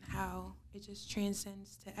 and how it just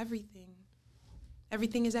transcends to everything.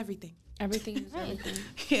 Everything is everything. Everything is everything.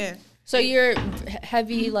 Yeah. So you're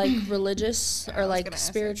heavy like religious or like gonna ask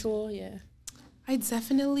spiritual? Yeah. I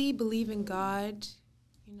definitely believe in God,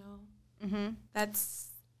 you know. That's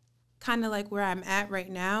kind of like where I'm at right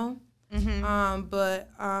now. But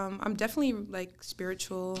I'm definitely like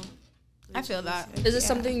spiritual. I feel that. Is this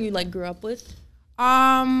something you like grew up with?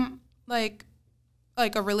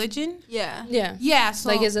 Like a religion? Yeah. Yeah. Yeah. So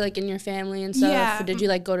Like, is it like in your family and stuff? Yeah. Or did you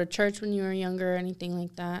like go to church when you were younger or anything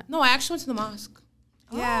like that? no, I actually went to the mosque.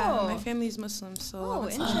 Yeah, Oh. my family's Muslim, so I Oh,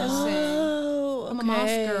 went to- interesting. Oh, I'm a mosque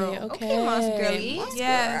girl. Okay, mosque girlie.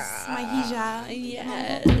 Yes, my hijab.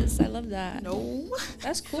 Yes, I love that. No.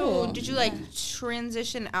 That's cool. So did you like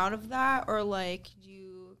transition out of that, or like do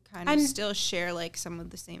you kind of still share like some of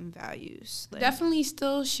the same values? Like, Definitely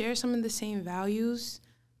still share some of the same values.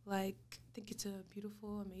 Like, I think it's a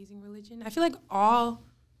beautiful, amazing religion. I feel like all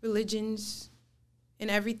religions and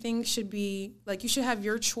everything should be, like, you should have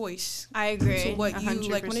your choice. I agree. To what 100%. you,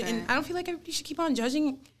 like, and I don't feel like everybody should keep on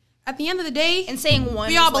judging. At the end of the day, and saying one,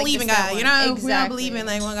 we all is, like, believe the in set God, one. you know? Exactly. We all believe in,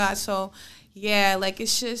 like, one God. So, yeah, like,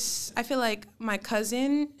 it's just, I feel like my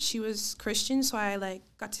cousin, she was Christian, so I, like,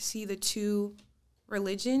 got to see the two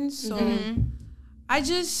religions. So, I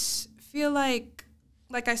just feel like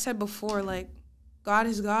I said before, like, God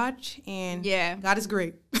is God, and God is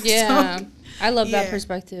great. Yeah, So, I love that yeah.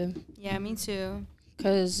 perspective. Yeah, me too.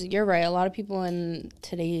 Because you're right. A lot of people in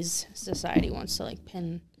today's society wants to like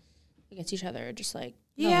pin against each other. Just like,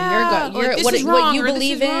 no, Yeah, you're like, this what is what wrong, you or this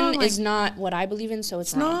believe is in wrong, is like- not what I believe in, so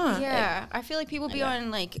it's wrong. not. Yeah, I feel like people be on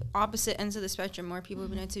like opposite ends of the spectrum. More people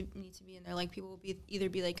need to be in there. Like people will be either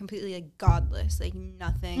be like completely like godless, like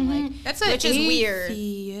nothing, like That's which is weird.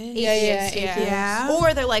 atheist. Atheists, Yeah.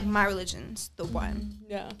 Or they're like, my religion's the one.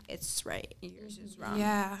 Yeah. It's right. Yours is wrong.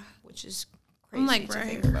 Yeah. Which is crazy. I'm like to right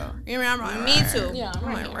think here. about. You know, I'm like, Me right too. here. Yeah,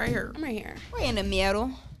 I'm like right here. I'm right here. We're in the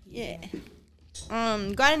middle. Yeah.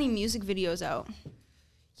 Got any music videos out?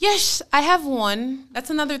 Yes, I have one. That's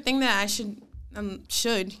another thing that I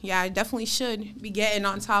I definitely should be getting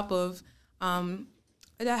on top of. I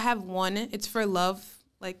have one. It's for Love,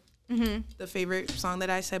 like the favorite song that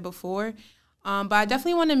I said before. But I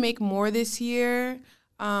definitely want to make more this year.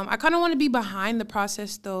 I kind of want to be behind the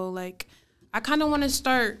process though. Like, I kind of want to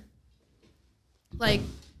start, like,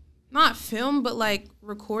 not film, but like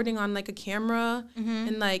recording on like a camera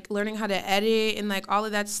and like learning how to edit and like all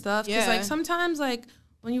of that stuff. Because like sometimes like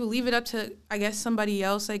when you leave it up to, I guess, somebody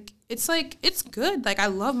else, like it's good. Like I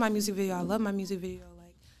love my music video.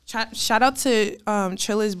 Like shout out to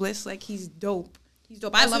Trill is Bliss. Like he's dope.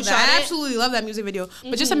 I love that. I absolutely love that music video.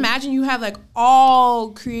 But just imagine you have like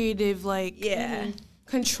all creative like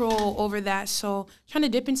control over that. So trying to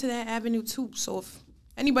dip into that avenue too. So if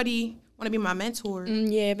anybody want to be my mentor,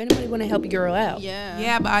 Yeah, if anybody want to help your girl out.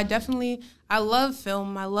 Yeah. but I love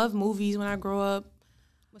film. I love movies. When I grow up,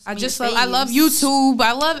 I I love YouTube.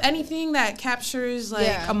 I love anything that captures like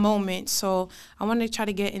Yeah. a moment. So I want to try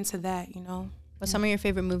to get into that. You know. What's some of your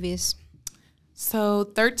favorite movies? So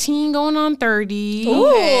 13 going on 30.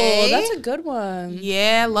 Ooh, that's a good one.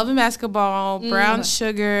 Yeah, Loving Basketball, Brown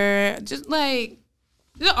Sugar, just like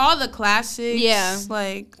all the classics. Yeah.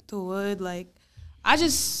 Like The Wood. Like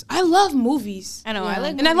I love movies. I know. I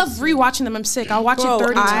like And I love rewatching them. I'm sick. I'll watch it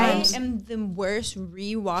 30 I times. am the worst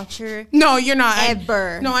rewatcher No, you're not.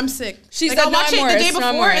 ever. No, I'm sick. She like, said I'll watch not it the day worse,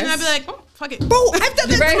 not before, and then I'll worse. be like, oh, fuck it. Bro, I've done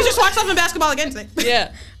this. Right. We just watched Loving Basketball again today.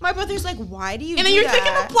 Yeah. My brother's like, why do you And then do you're that?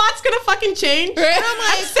 thinking the plot's gonna fucking change. Right. And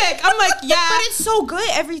I'm sick. I'm like, yeah. But it's so good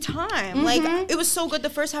every time. Like, it was so good the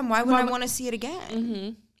first time. Why would I want to see it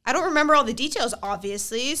again? I don't remember all the details,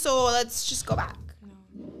 obviously, so let's just go back.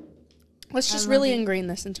 Let's just really ingrain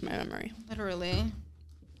this into my memory. Literally.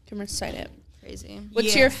 Can recite it. Crazy.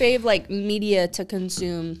 What's your fave, like, media to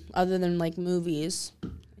consume other than, like, movies? I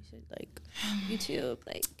said, like, YouTube,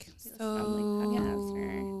 like,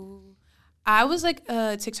 I was, like,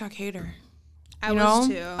 a TikTok hater. I was,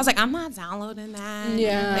 too. I was like, I'm not downloading that.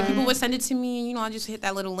 Yeah. Like, people would send it to me, you know, I just hit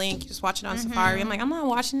that little link, just watch it on Safari. I'm like, I'm not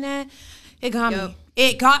watching that. It got me.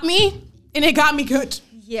 It got me, and it got me good.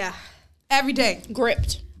 Yeah. Every day.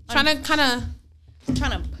 Gripped. Trying to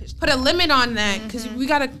put a limit on that, because we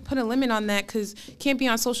got to put a limit on that, because you can't be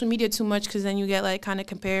on social media too much, because then you get, like,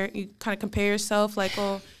 compare yourself, like,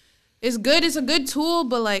 oh, it's good, it's a good tool,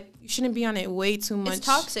 but, like, you shouldn't be on it way too much. It's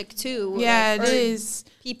toxic, too. Yeah, like, it is.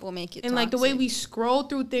 People make it and, toxic. like, the way we scroll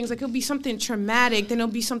through things, like, it'll be something traumatic, then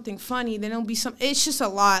it'll be something funny, then it'll be it's just a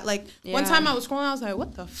lot. Like, one time I was scrolling, I was like,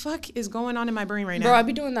 what the fuck is going on in my brain right now? Bro, I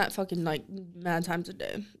be doing that fucking, like, mad times a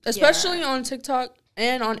day. Especially on TikTok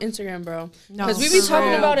and on Instagram, bro. Because we be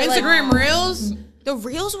talking about it, Instagram Reels? The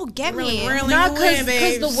Reels will get me. Not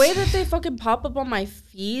because the way that they fucking pop up on my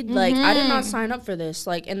feed, like, I did not sign up for this.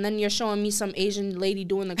 Like, and then you're showing me some Asian lady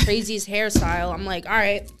doing the craziest hairstyle. I'm like, all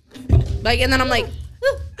right. Like, and then I'm like,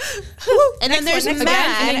 and then there's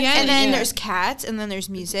mad, and then there's cats, and then there's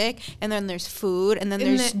music, and then there's food, and then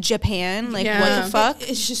there's Japan. Like, what the fuck?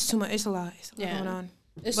 It's just too much. It's a lot. It's a lot going on.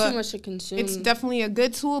 It's too much to consume. It's definitely a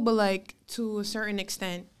good tool, but, like, to a certain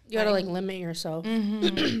extent. You gotta, like, limit yourself.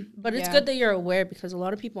 But it's good that you're aware, because a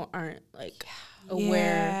lot of people aren't, like,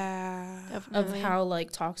 aware of how,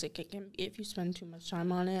 like, toxic it can be if you spend too much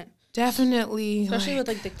time on it. Definitely. Especially with,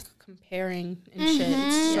 like, the comparing and shit.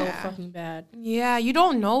 It's so fucking bad. Yeah, you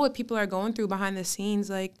don't know what people are going through behind the scenes.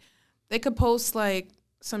 Like, they could post, like,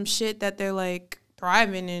 some shit that they're, like,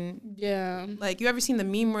 thriving in. Yeah. Like, you ever seen the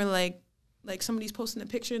meme where, like somebody's posting a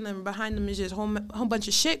picture and then behind them is just a whole bunch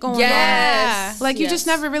of shit going on. Like, you just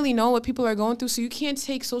never really know what people are going through, so you can't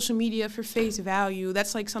take social media for face value.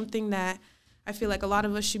 That's, like, something that I feel like a lot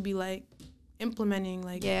of us should be, like, implementing.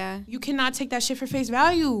 Like, you cannot take that shit for face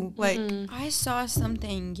value. Like, I saw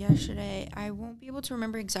something yesterday. I won't be able to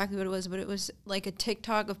remember exactly what it was, but it was, like, a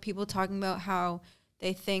TikTok of people talking about how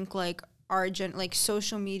they think, like, like,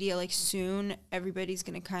 social media, like, soon everybody's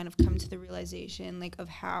gonna kind of come to the realization, like, of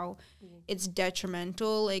how it's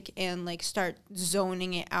detrimental, like, and, like, start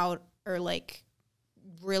zoning it out, or, like,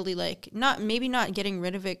 really, like, maybe not getting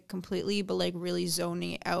rid of it completely, but, like, really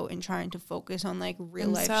zoning it out and trying to focus on, like, real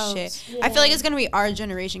life shit. I feel like it's gonna be our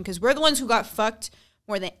generation, because we're the ones who got fucked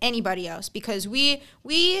more than anybody else, because we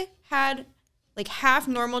had, like, half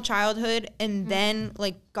normal childhood, and then,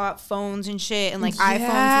 like, got phones and shit, and, like, iPhones,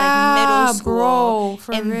 like, middle school,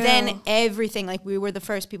 and real. Then everything, like, we were the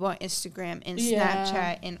first people on Instagram and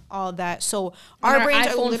Snapchat and all that. So our brains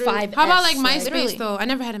are literally. How about, like, MySpace though? I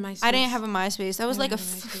never had a MySpace. I didn't have a MySpace. That was like a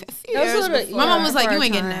few years before. My mom was like, "You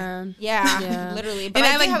ain't getting that." Yeah, literally. But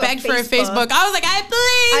and I like begged for a Facebook. I was like,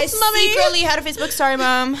 please, mommy. I secretly had a Facebook. Sorry,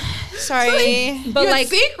 mom. Sorry, but like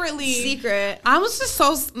secretly. Secret. I was just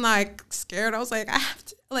so, like, scared. I was like, I have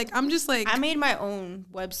to. Like, I'm just like, I made my own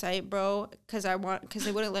website, bro, because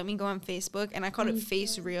they wouldn't let me go on Facebook, and I called it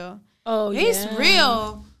Face Real. Oh, Face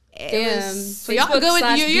Real. Damn. So y'all good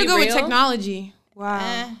with you're good with technology.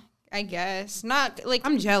 Wow. I guess not. Like,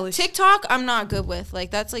 I'm jealous. TikTok, I'm not good with.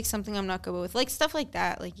 Like, that's, like, something I'm not good with. Like, stuff like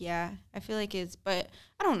that. Like, yeah, I feel like it's. But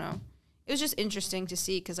I don't know. It was just interesting to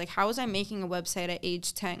see, because, like, how was I making a website at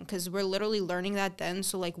age 10? Because we're literally learning that then.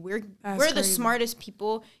 So, like, we're the smartest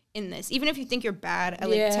people in this. Even if you think you're bad at,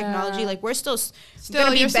 like, technology, like, we're still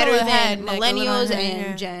gonna be better than millennials, like,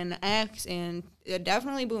 and Gen X and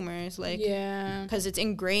definitely boomers, like, because it's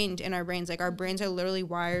ingrained in our brains. Like, our brains are literally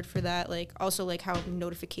wired for that. Like, also, like, how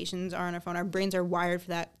notifications are on our phone, our brains are wired for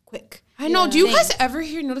that quick. I know. Do you guys ever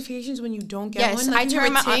hear notifications when you don't get one? Like,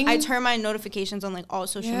 I turn my notifications on, like, all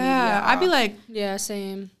social media. I'd be like,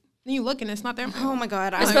 same. Then you look and it's not there. Oh my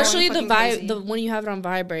god! Especially the when you have it on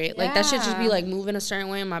vibrate, like, that should just be, like, moving a certain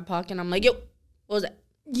way in my pocket. I'm like, yo, what was that?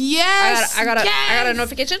 Yes, I got a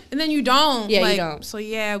notification, and then you don't. Yeah, like, you don't. So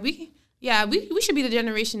we should be the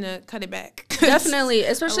generation to cut it back. Definitely,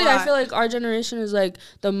 especially I feel like our generation is, like,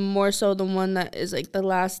 the more so the one that is, like, the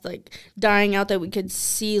last, like, dying out that we could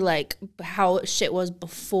see, like, how shit was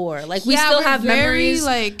before. Like, we still have memories,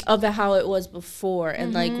 like, of how it was before,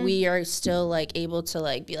 and like, we are still, like, able to,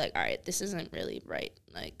 like, be like, all right, this isn't really right.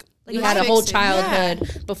 Like we had a whole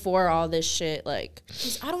childhood before all this shit. Like,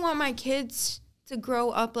 I don't want my kids to grow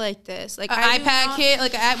up like this, like an iPad kid,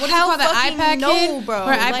 like what do you call that, iPad kid, bro? Or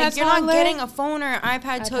like, you're not getting a phone or an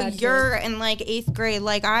iPad till you're in, like, 8th grade,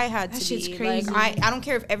 like I had to. That shit's be crazy. Like, I don't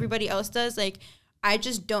care if everybody else does. Like, I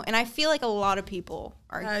just don't, and I feel like a lot of people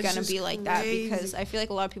are gonna be like that, because I feel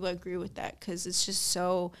like a lot of people agree with that, because it's just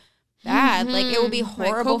so bad. Like, it would be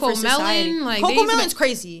horrible for society. Like Coco Melon's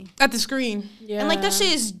crazy at the screen. and like that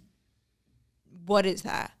shit is, what is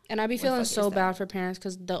that? And I be feeling so bad for parents,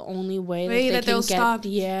 because the only way that they can stop.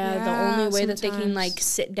 the only way that they can like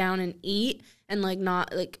sit down and eat and like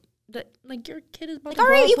not like like your kid is about to all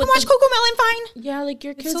grow right, up you can with watch Coco Melon, fine. Yeah, like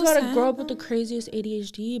your kid's so about to sad, grow up with the craziest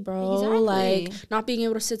ADHD, bro. Exactly. Like not being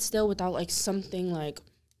able to sit still without like something like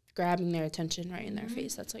grabbing their attention right in their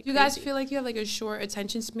face. That's like You guys feel like you have like a short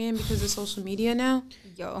attention span because of social media now?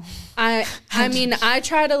 Yo, I mean, I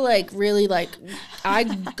try to like really like, I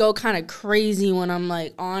go kind of crazy when I'm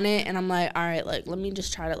like on it, and I'm like, all right, like let me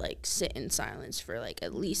just try to like sit in silence for like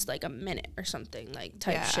at least like a minute or something, like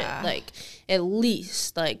type shit, like at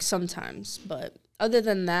least like sometimes. But other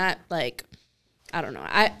than that, like I don't know,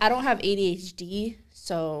 I don't have ADHD,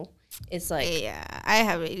 so it's like, yeah, I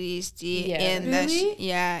have ADHD, and Really?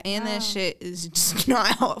 that shit is just not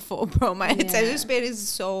helpful, bro. My attention span is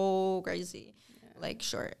so crazy, like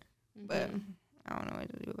short, but I don't know what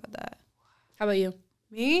to do about that. How about you?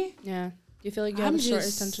 Me? Yeah, do you feel like you have a short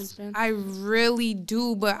attention span? I really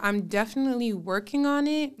do, but I'm definitely working on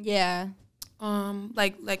it. Yeah.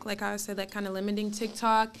 Like I said, like kind of limiting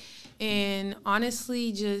TikTok, and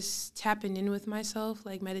honestly just tapping in with myself,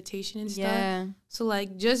 like meditation and stuff. Yeah. So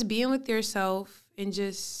like just being with yourself and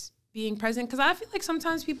just being present, because I feel like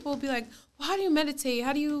sometimes people will be like, well, how do you meditate?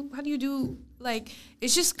 How do you do, like,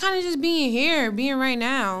 it's just kind of just being here, being right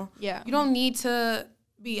now. Yeah. You don't need to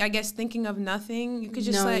be, I guess, thinking of nothing. You could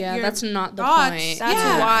just your that's not the thoughts, point.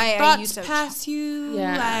 That's why thoughts I used to pass you.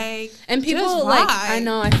 Like, and people just like, vibe. I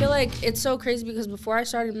know, I feel like it's so crazy, because before I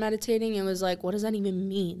started meditating, it was like, what does that even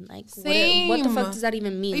mean? Like, what the fuck does that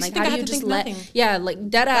even mean? Like, how do you just let, like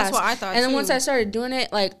dead ass. That's what I thought. And then too. once I started doing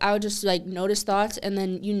it, like I would just like notice thoughts, and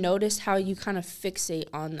then you notice how you kind of fixate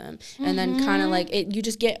on them, and then kind of like you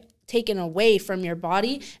just get taken away from your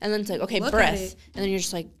body, and then it's like, okay, breath, and then you're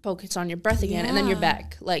just like focus on your breath again, and then you're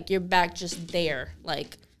back, like you're back just there,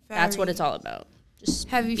 like that's what it's all about. Just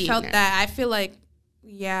have you felt there. that? I feel like,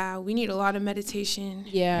 yeah, we need a lot of meditation.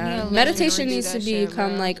 Yeah, meditation needs to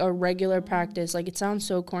become like a regular practice. Like, it sounds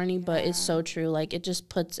so corny, but it's so true. Like, it just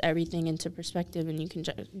puts everything into perspective, and you can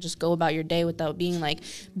just go about your day without being like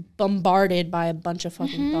bombarded by a bunch of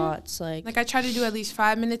fucking thoughts. Like I try to do at least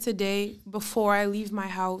 5 minutes a day before I leave my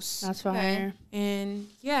house. that's fire. And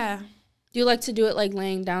yeah, Do you like to do it like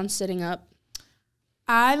laying down, sitting up?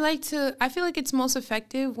 I feel like it's most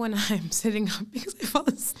effective when I'm sitting up, because I fall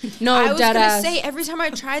asleep. No, I was dead gonna ass. say, every time I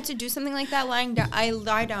tried to do something like that, lying down, I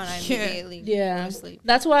lie down, I immediately go to sleep.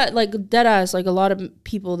 That's why, like, dead ass, like a lot of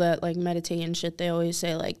people that like meditate and shit, they always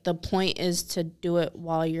say like the point is to do it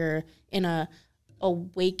while you're in a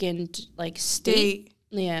awakened like state.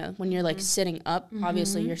 Yeah, when you're like sitting up,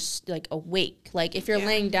 obviously you're like awake. Like if you're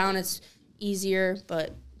laying down, it's easier,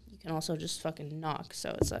 but you can also just fucking knock.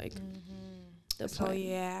 So it's like the point. So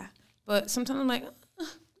yeah, but sometimes I'm like,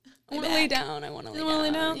 I want to lay down. I want to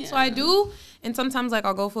lay down. Yeah. So I do, and sometimes like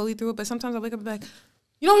I'll go fully through it, but sometimes I wake up and be like,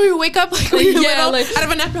 you know when you wake up like when you're little, like, out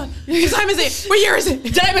of a nap, you're like, what time is it? What year is it?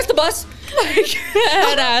 Did I miss the bus? Like,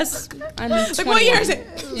 head ass. I'm 21. Like, what year is it?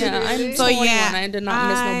 Yeah, I'm So 21. yeah, I did not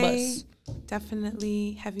miss no bus.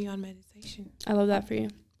 Definitely heavy on meditation. I love that for you.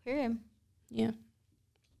 Period. Yeah.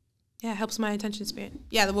 Yeah, it helps my attention span.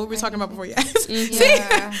 Yeah, what we were talking about before. Yeah.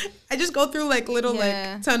 Yeah. See, I just go through like little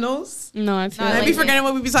like tunnels. No, I feel And like I be forgetting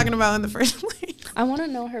what we be talking about in the first place. I want to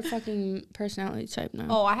know her fucking personality type now.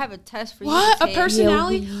 Oh, I have a test for you. What? to A take.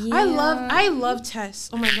 personality? Yeah. I love tests.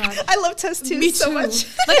 Oh my god. I love tests too. Me so too. much.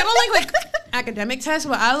 Like I don't like academic tests,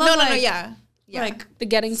 but I love like, yeah. like The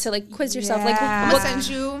getting to like quiz yourself. Yeah. Like I'm what, gonna send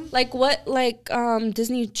you. like what like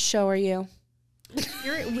Disney show are you?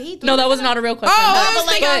 Wait. No, that was not a real question.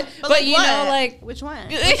 Oh, but you know, like which one?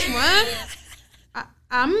 which one?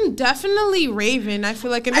 I'm definitely Raven. I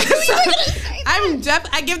feel like I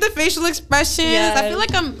give the facial expressions. Yeah. I feel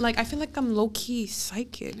like I'm low key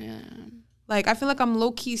psychic. yeah. Like I feel like I'm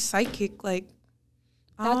low key psychic. Like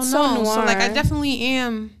I That's don't so know. So like I noir. definitely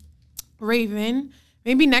am Raven.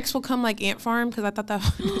 Maybe next will come like Ant Farm, because I thought that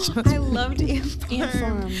I loved Ant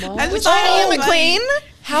Farm, what? I just Which thought one? it was McLean?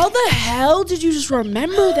 How the hell did you just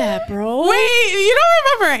remember that, bro? Wait, you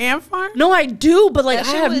don't remember Ant Farm? No, I do, but like That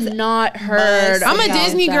I shit have was not heard. I'm a about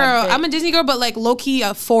Disney that girl. bit. I'm a Disney girl, but like low key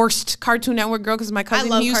a forced Cartoon Network girl, because my cousin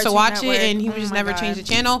love he used to Cartoon watch Network. it and he would Oh just my never God. change the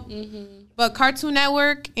channel. But Cartoon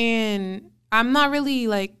Network, and I'm not really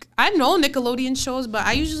like, I know Nickelodeon shows, but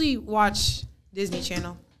I usually watch Disney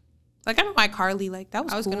Channel. Like I know iCarly, like that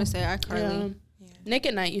was I was cool. gonna say iCarly. Yeah. Nick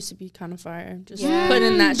at Night used to be kind of fire. Just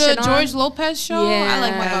putting that the shit on. George Lopez show. Yeah. I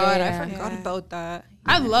like that. God, I forgot about that.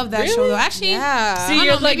 I love that show though. Actually, Yeah. See, I don't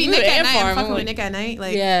you're know, like maybe Nick Nick at and Night. I'm Farm. fucking I'm with Nick at Night.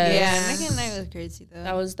 Like, yeah. Nick at Night was crazy though.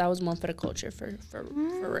 That was more for the culture for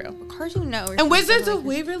real. Cartoon Network. and Wizards of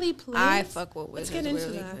Waverly Place. I fuck with Let's Wizards get of into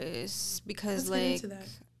Waverly that. Place because Let's get like into that.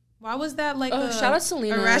 Why was that like Oh, a shout out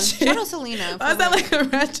Selena. a ratchet? shout out Selena. Why was that like a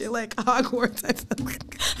ratchet like Hogwarts? I feel like.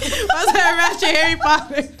 Why was that a ratchet Harry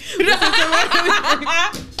Potter?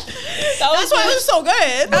 That's why it was so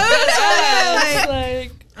good.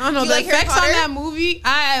 Like I don't know You the like Harry effects on Potter? that movie.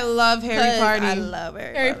 I love Harry Party. I love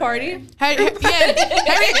Harry Party. Harry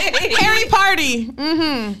Party.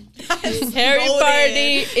 Mm-hmm. Harry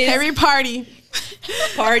Party is Harry Party.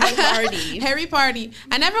 party. Harry Party.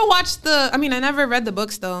 I never watched I never read the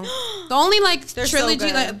books though. The only like They're so trilogy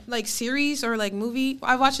good. like series or like movie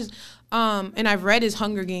I've watched is and I've read is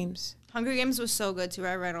Hunger Games. Hunger Games was so good too.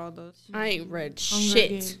 I read all those. I ain't read Hunger shit.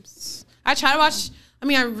 Games. I try to watch.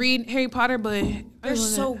 I read Harry Potter, but They're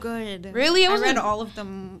so good. Really? I read all of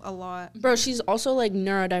them a lot. Bro, she's also like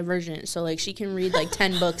neurodivergent, so like she can read like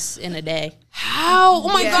 10 books in a day. How? Oh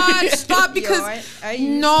my Yeah. God! Stop because I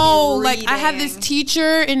used no, to be like I had this reading.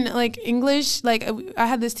 teacher in like English. Like I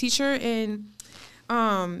had this teacher and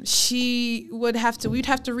we'd have to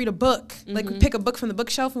read a book. Like we pick a book from the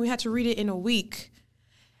bookshelf and we had to read it in a week.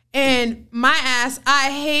 And my ass, I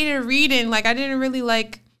hated reading. Like I didn't really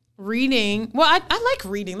like reading. Well, I like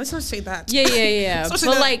reading. Let's not say that. Yeah. So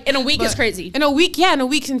But like in a week is crazy. In a week,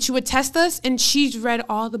 and she would test us, and she's read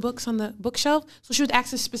all the books on the bookshelf, so she would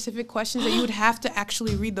ask us specific questions that you would have to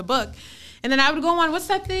actually read the book. And then I would go on, what's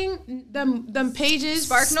that thing? Them pages?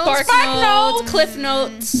 Spark Notes? Spark Notes, Cliff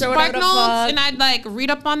Notes, or whatever Spark the Notes, fuck. and I'd like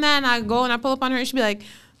read up on that, and I'd go and I pull up on her, and she'd be like,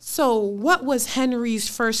 so what was Henry's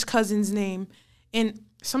first cousin's name? And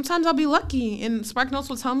sometimes I'll be lucky, and Spark Notes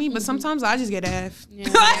will tell me, but sometimes I just get an F. Yeah.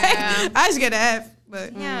 I just get an F.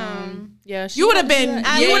 But Yeah, you would have been.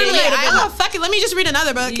 You would have been. I- Fuck it. Let me just read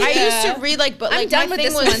another book. Yeah. I used to read like, but I'm like done my with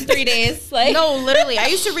thing this was one 3 days. Like no, literally, I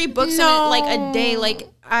used to read books in No. like a day. Like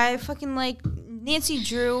I fucking like Nancy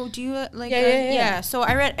Drew. Do you like? Yeah. So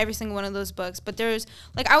I read every single one of those books, but there's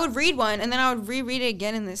like I would read one and then I would reread it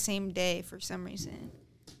again in the same day for some reason.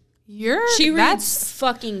 she reads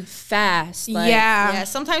fucking fast. Like, Yeah.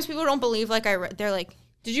 Sometimes people don't believe like I read. They're like,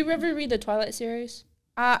 Did you ever read the Twilight series?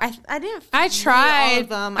 I didn't. I read tried. all of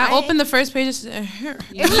them. I opened the first pages. Yeah,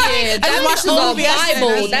 that watched bitch the is a movie. I said,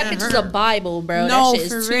 Bible. yeah, That bitch is a Bible, bro. No, that shit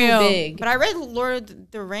is for too real. big. But I read Lord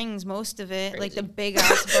of the Rings, most of it, like the big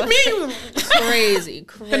ass book. Crazy.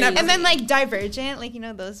 And then like Divergent, like you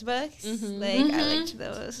know those books. Like I liked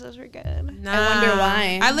those. Those were good. Nah. I wonder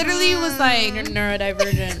why. I literally was like You're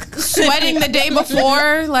neurodivergent. sweating the day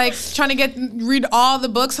before, like trying to read all the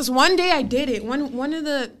books. Cause one day I did it. One of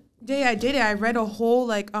the day I did it, I read a whole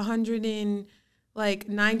like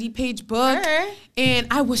 90-page book, and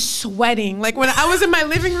I was sweating. Like when I was in my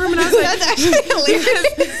living room, and I was like,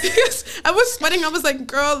 because I was sweating. I was like,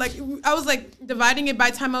 girl, like I was like dividing it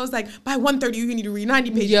by time. I was like, by 1:30 you need to read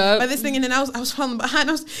 90 pages. Yep. By this thing, and then I was falling behind.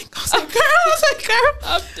 I was like, girl.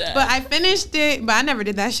 But I finished it. But I never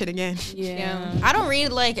did that shit again. Yeah. I don't read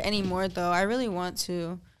like anymore though. I really want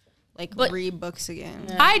to like read books again.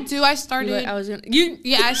 Yeah. I do. I started. I started.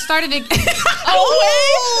 I started it. The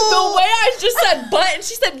way I just said but, and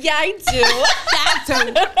she said, yeah, I do.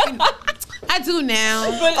 I do now.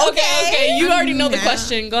 But okay, you already know the Now.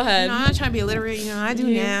 question. Go ahead. I'm not trying to be illiterate, I do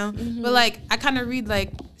now. But like I kind of read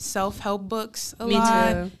like self-help books a Me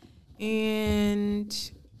lot. too.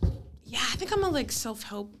 And yeah, I think I'm a like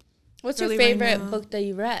self-help. What's really your right favorite now. book that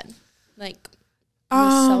you read? Like,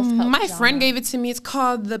 self-help My genre. friend gave it to me. It's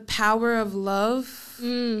called The Power of Love.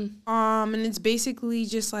 Mm. And it's basically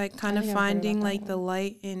just like kind of think I've heard finding about that like the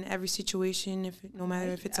light in every situation, no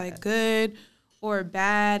matter if it's like good or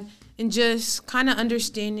bad, and just kind of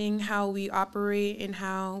understanding how we operate and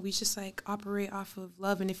how we just like operate off of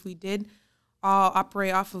love. And if we did all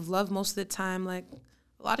operate off of love most of the time, like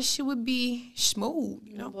a lot of shit would be smooth,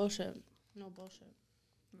 No bullshit. No bullshit.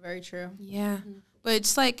 Very true. Yeah. But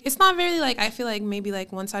it's like, it's not very like, I feel like maybe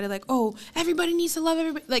like one-sided, like, oh, everybody needs to love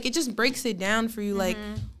everybody. Like, it just breaks it down for you. Like,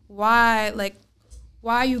 why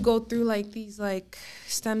you go through like these like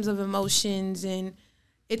stems of emotions, and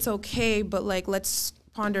it's okay, but like, let's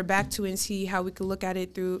ponder back to it and see how we could look at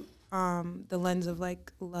it through the lens of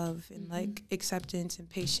like love and like acceptance and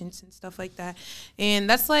patience and stuff like that. And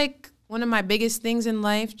that's like one of my biggest things in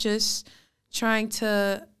life, just trying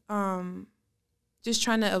to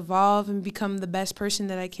evolve and become the best person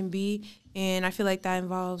that I can be. And I feel like that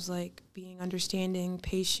involves like being understanding,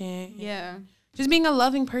 patient. Yeah. Just being a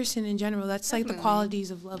loving person in general. That's like the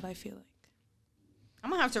qualities of love, I feel like. I'm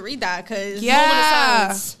gonna have to read that because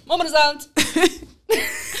Yeah. Moment of silence.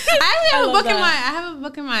 I have a book in my. I have a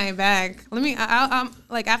book in my bag. Let me. I'm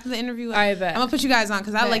like after the interview. I bet. I'm gonna put you guys on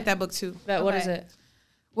because I Bet. like that book too. But what is it?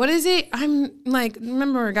 What is it? I'm like,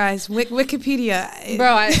 remember, guys, Wikipedia.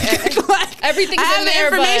 Bro, like, everything's I have in the there,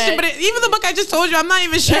 information, but even the book I just told you, I'm not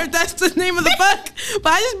even sure if that's the name of the book.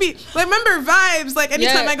 But I just be like, remember vibes. Like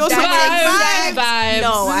anytime I go somewhere, like vibes.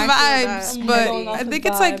 No, vibes. But going off I of think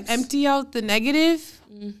it's like vibes. empty out the negative.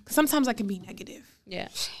 'Cause sometimes I can be negative. Yeah.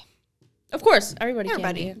 Of course, everybody.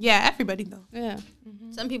 Everybody. Can be. Yeah, everybody though. Yeah.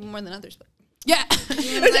 some people more than others, but Yeah.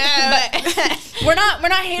 We're not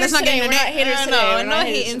haters Let's not today. get We're not haters today. no, We're no not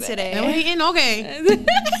hating haters today. No hating. Okay.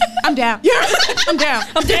 I'm down. Yeah, I'm down.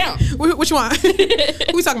 I'm down. Which one? Who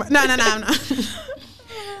we talking about? No, I'm not.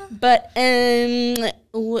 But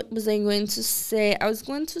what was I going to say? I was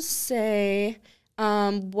going to say,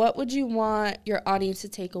 what would you want your audience to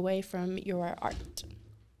take away from your art?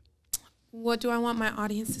 What do I want my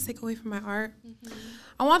audience to take away from my art?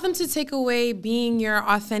 I want them to take away being your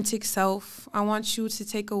authentic self. I want you to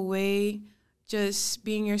take away just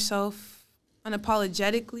being yourself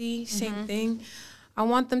unapologetically, same thing. I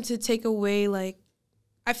want them to take away, like,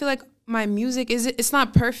 I feel like my music, it's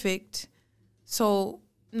not perfect. So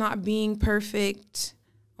not being perfect,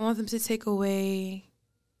 I want them to take away,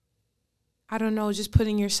 I don't know, just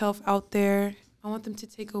putting yourself out there. I want them to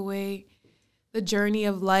take away the journey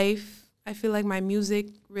of life. I feel like my music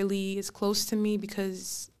really is close to me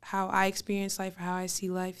because how I experience life or how I see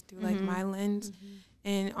life through like my lens.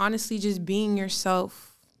 And honestly, just being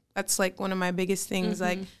yourself, that's like one of my biggest things.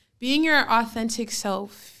 Like being your authentic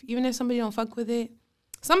self, even if somebody don't fuck with it,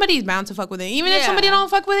 somebody's bound to fuck with it. Even if somebody don't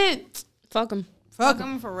fuck with it, Fuck them. fuck fuck them.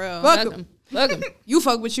 them for real. Fuck Fuck 'em. them. Fuck them. You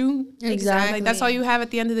fuck with you. Exactly. Like that's all you have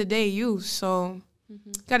at the end of the day, you. So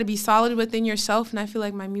got to be solid within yourself. And I feel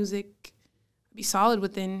like my music be solid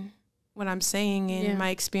within what I'm saying and my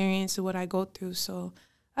experience and what I go through. So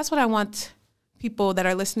that's what I want people that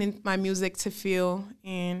are listening to my music to feel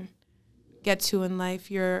and get to in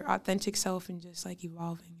life, your authentic self and just like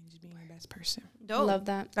evolving and just being your best person. Dope. Love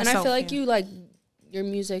that. That's And I feel like self, yeah. you like your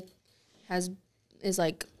music is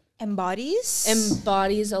like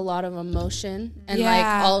embodies a lot of emotion and like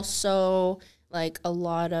also like a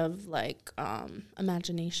lot of like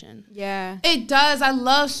imagination. Yeah. It does. I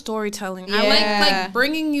love storytelling. I like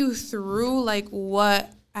bringing you through like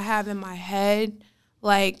what I have in my head.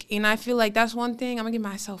 Like, and I feel like that's one thing, I'm gonna give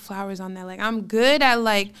myself flowers on that. Like, I'm good at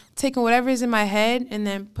like taking whatever is in my head and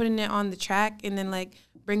then putting it on the track and then like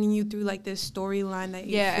bringing you through like this storyline that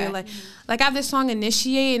you feel like I have this song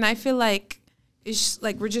Initiate and I feel like it's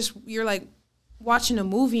like you're like watching a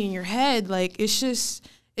movie in your head. Like it's just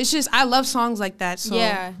I love songs like that. So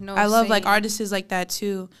I love like artists like that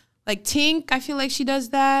too. Like Tink, I feel like she does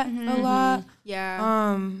that a lot.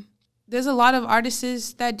 Yeah. There's a lot of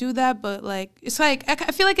artists that do that, but like it's like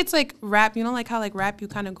I feel like it's like rap. You know, like how like rap you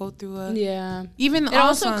kind of go through a even it all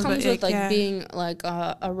also songs, comes but with like being like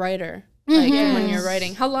a writer. Like when you're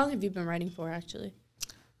writing. How long have you been writing for actually?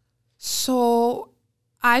 So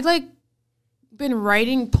I like been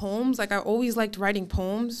writing poems. Like I always liked writing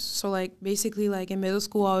poems. So like basically like in middle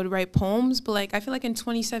school I would write poems, but like I feel like in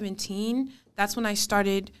 2017 that's when I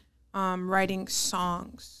started writing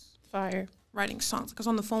songs. Writing songs. Like I was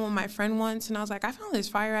on the phone with my friend once and I was like, I found this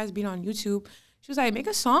fire ass beat on YouTube. She was like, make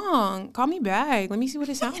a song. Call me back. Let me see what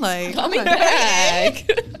it sounds like. Call me back.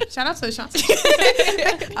 Shout out to Ashanti.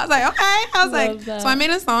 I was like, okay. I was like, that. so I made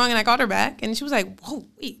a song and I called her back and she was like, whoa,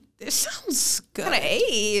 wait, this sounds good. Kind of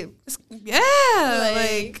ape. Yeah.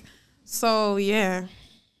 Like, so yeah.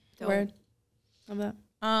 Word. Love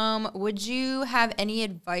that. Would you have any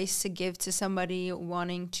advice to give to somebody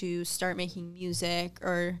wanting to start making music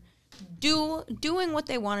or doing what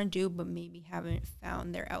they want to do but maybe haven't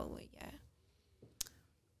found their outlet yet?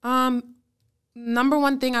 Number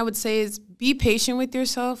one thing I would say is be patient with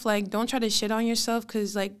yourself. Like, don't try to shit on yourself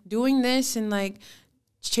because, like, doing this and, like,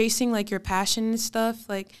 chasing, like, your passion and stuff,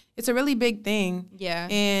 like, it's a really big thing. Yeah.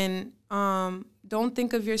 And don't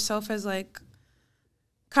think of yourself as, like,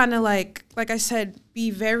 kind of, like I said, be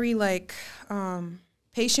very, like,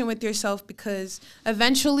 patient with yourself because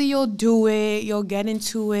eventually you'll do it. You'll get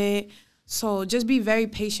into it. So just be very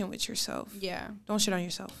patient with yourself. Yeah. Don't shit on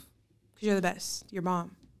yourself because you're the best. You're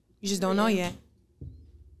bomb. You just don't know yet.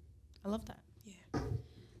 I love that. Yeah.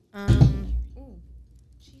 Ooh,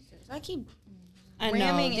 Jesus. I keep I know.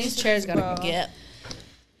 ramming These into chairs this, gotta bro. get.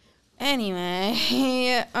 Anyway.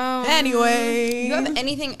 Anyway. You have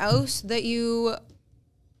anything else that you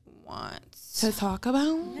want to talk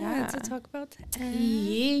about. Yeah, to talk about that.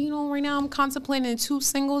 Yeah, you know, right now I'm contemplating 2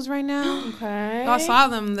 singles right now. Okay. Y'all saw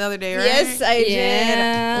them the other day, right? Yes, I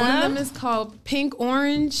did. One of them is called Pink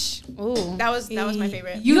Orange. Ooh. That was my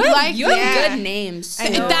favorite. You have good names.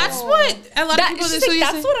 And that's what a lot of people in the studio say.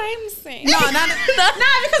 That's what I'm saying. No, not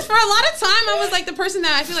because for a lot of time I was like the person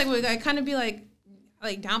that I feel like would like, kind of be like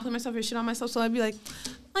downplay myself or shit on myself. So I'd be like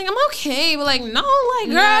I'm okay, but like no, like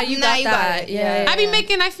girl, nah, you got that. Yeah. I be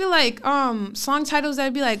making, I feel like song titles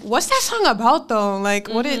that'd be like, what's that song about though? Like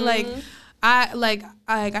what it like. I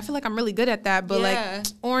feel like I'm really good at that, but like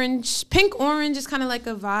pink orange is kind of like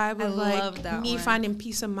a vibe of like me finding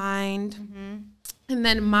peace of mind, and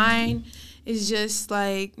then mine is just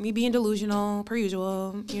like me being delusional per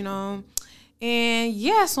usual, you know. And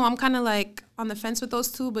yeah, so I'm kind of like on the fence with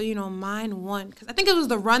those 2, but you know, mine won because I think it was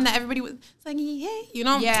the run that everybody was like, yeah, you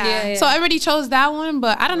know, yeah. So everybody chose that one,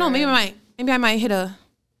 but I don't know, maybe I might hit a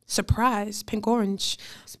surprise pink orange,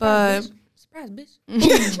 Surprise, bitch.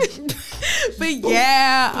 but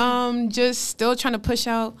yeah, just still trying to push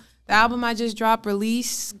out the album I just dropped.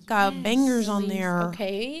 Release got bangers on there.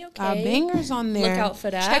 Okay. Got bangers on there. Look out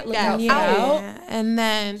for that. Check Look that out. Yeah. And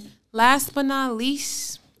then last but not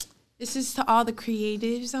least, this is to all the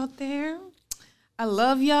creatives out there. I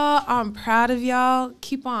love y'all. I'm proud of y'all.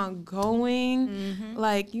 Keep on going.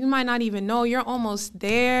 Like, you might not even know. You're almost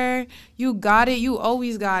there. You got it. You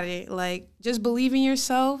always got it. Like, just believe in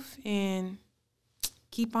yourself and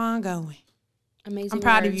keep on going. Amazing. I'm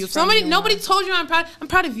proud of you. If nobody told you I'm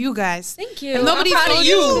proud of you guys. Thank you. If nobody I'm proud of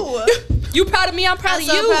you. You proud of me? I'm proud of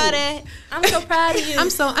you. I'm so proud of you. I'm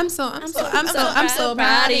so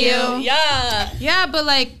proud of you. Yeah. Yeah, but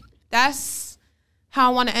like that's how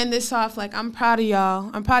I want to end this off. Like, I'm proud of y'all.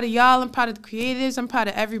 I'm proud of y'all. I'm proud of the creatives. I'm proud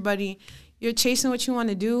of everybody. You're chasing what you want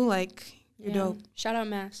to do. Like, you're dope. Shout out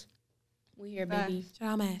Mass. We here, baby.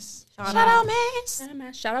 Shout out Mass. Shout out Mass. Shout out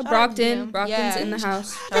Mass. Shout out Brockton. Brockton's in the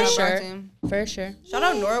house. For sure. For sure. Shout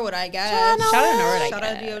out Norwood, I guess. Shout out Norwood, Shout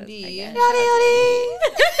out DOD.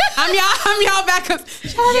 I'm y'all backup.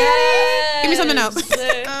 Yes. Give me something else.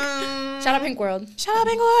 Shout out Pink World. Shout out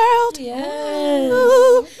Pink World.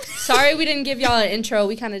 Yes. Sorry we didn't give y'all an intro.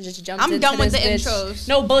 We kind of just jumped into this. I'm done with the bitch. intros.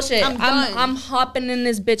 No bullshit. I'm done. I'm hopping in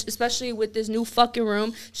this bitch, especially with this new fucking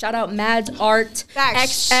room. Shout out Mads Art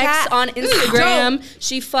XX on Instagram.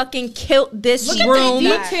 She fucking killed this room.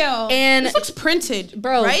 Look at the detail. And this looks printed,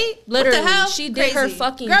 bro. Right? Literally, What the hell? she did her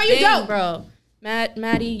fucking girl, you thing, dope. bro.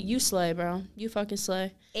 Maddie, you slay, bro. You fucking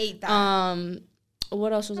slay. Ate that.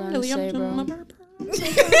 What else was I gonna say, bro?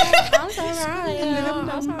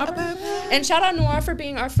 And shout out Noir for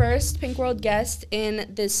being our first Pink World guest in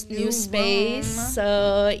this new space.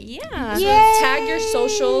 So yeah, tag your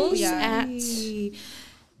socials at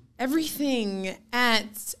everything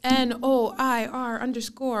at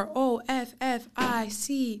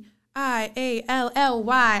NOIR_OFFICIALLY.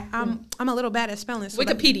 I'm a little bad at spelling. So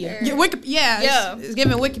Wikipedia. It's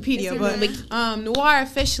giving Wikipedia, but Noir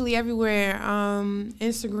officially everywhere.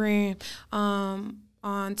 Instagram,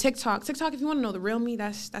 on TikTok. TikTok, if you want to know the real me,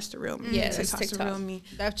 that's the real me. Yeah, that's TikTok's TikTok. the real me.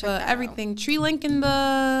 But everything. Tree link in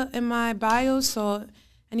my bio. So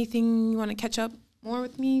anything you want to catch up more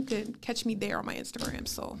with me, you could catch me there on my Instagram.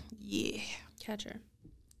 So yeah. Catcher.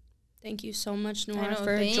 Thank you so much, Noir, know,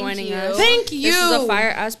 for thank joining you. us. Thank you. This is a fire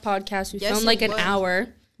ass podcast. We filmed like an hour.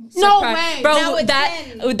 No way, bro. Now it's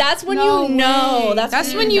That's when No you know. way.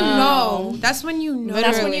 That's when you know. That's when you know.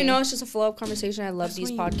 That's when you know it's just a flow up conversation. I love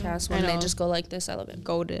these when you know. podcasts when they just go like this. I love it.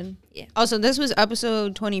 Golden. Yeah. Also, this was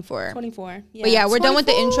episode 24. 24. Yeah. But yeah, we're done with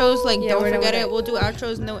the intros. Like, Yeah, don't we're done forget with it. it. We'll do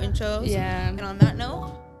outros, no intros. Yeah. And on that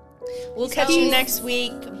note, We'll catch you next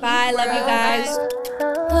week. Bye. Love you guys.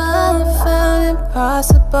 I felt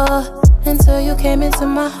impossible until you came into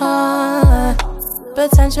my heart.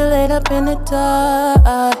 Potential laid up in the dark.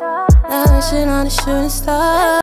 Now wishing on a shooting star.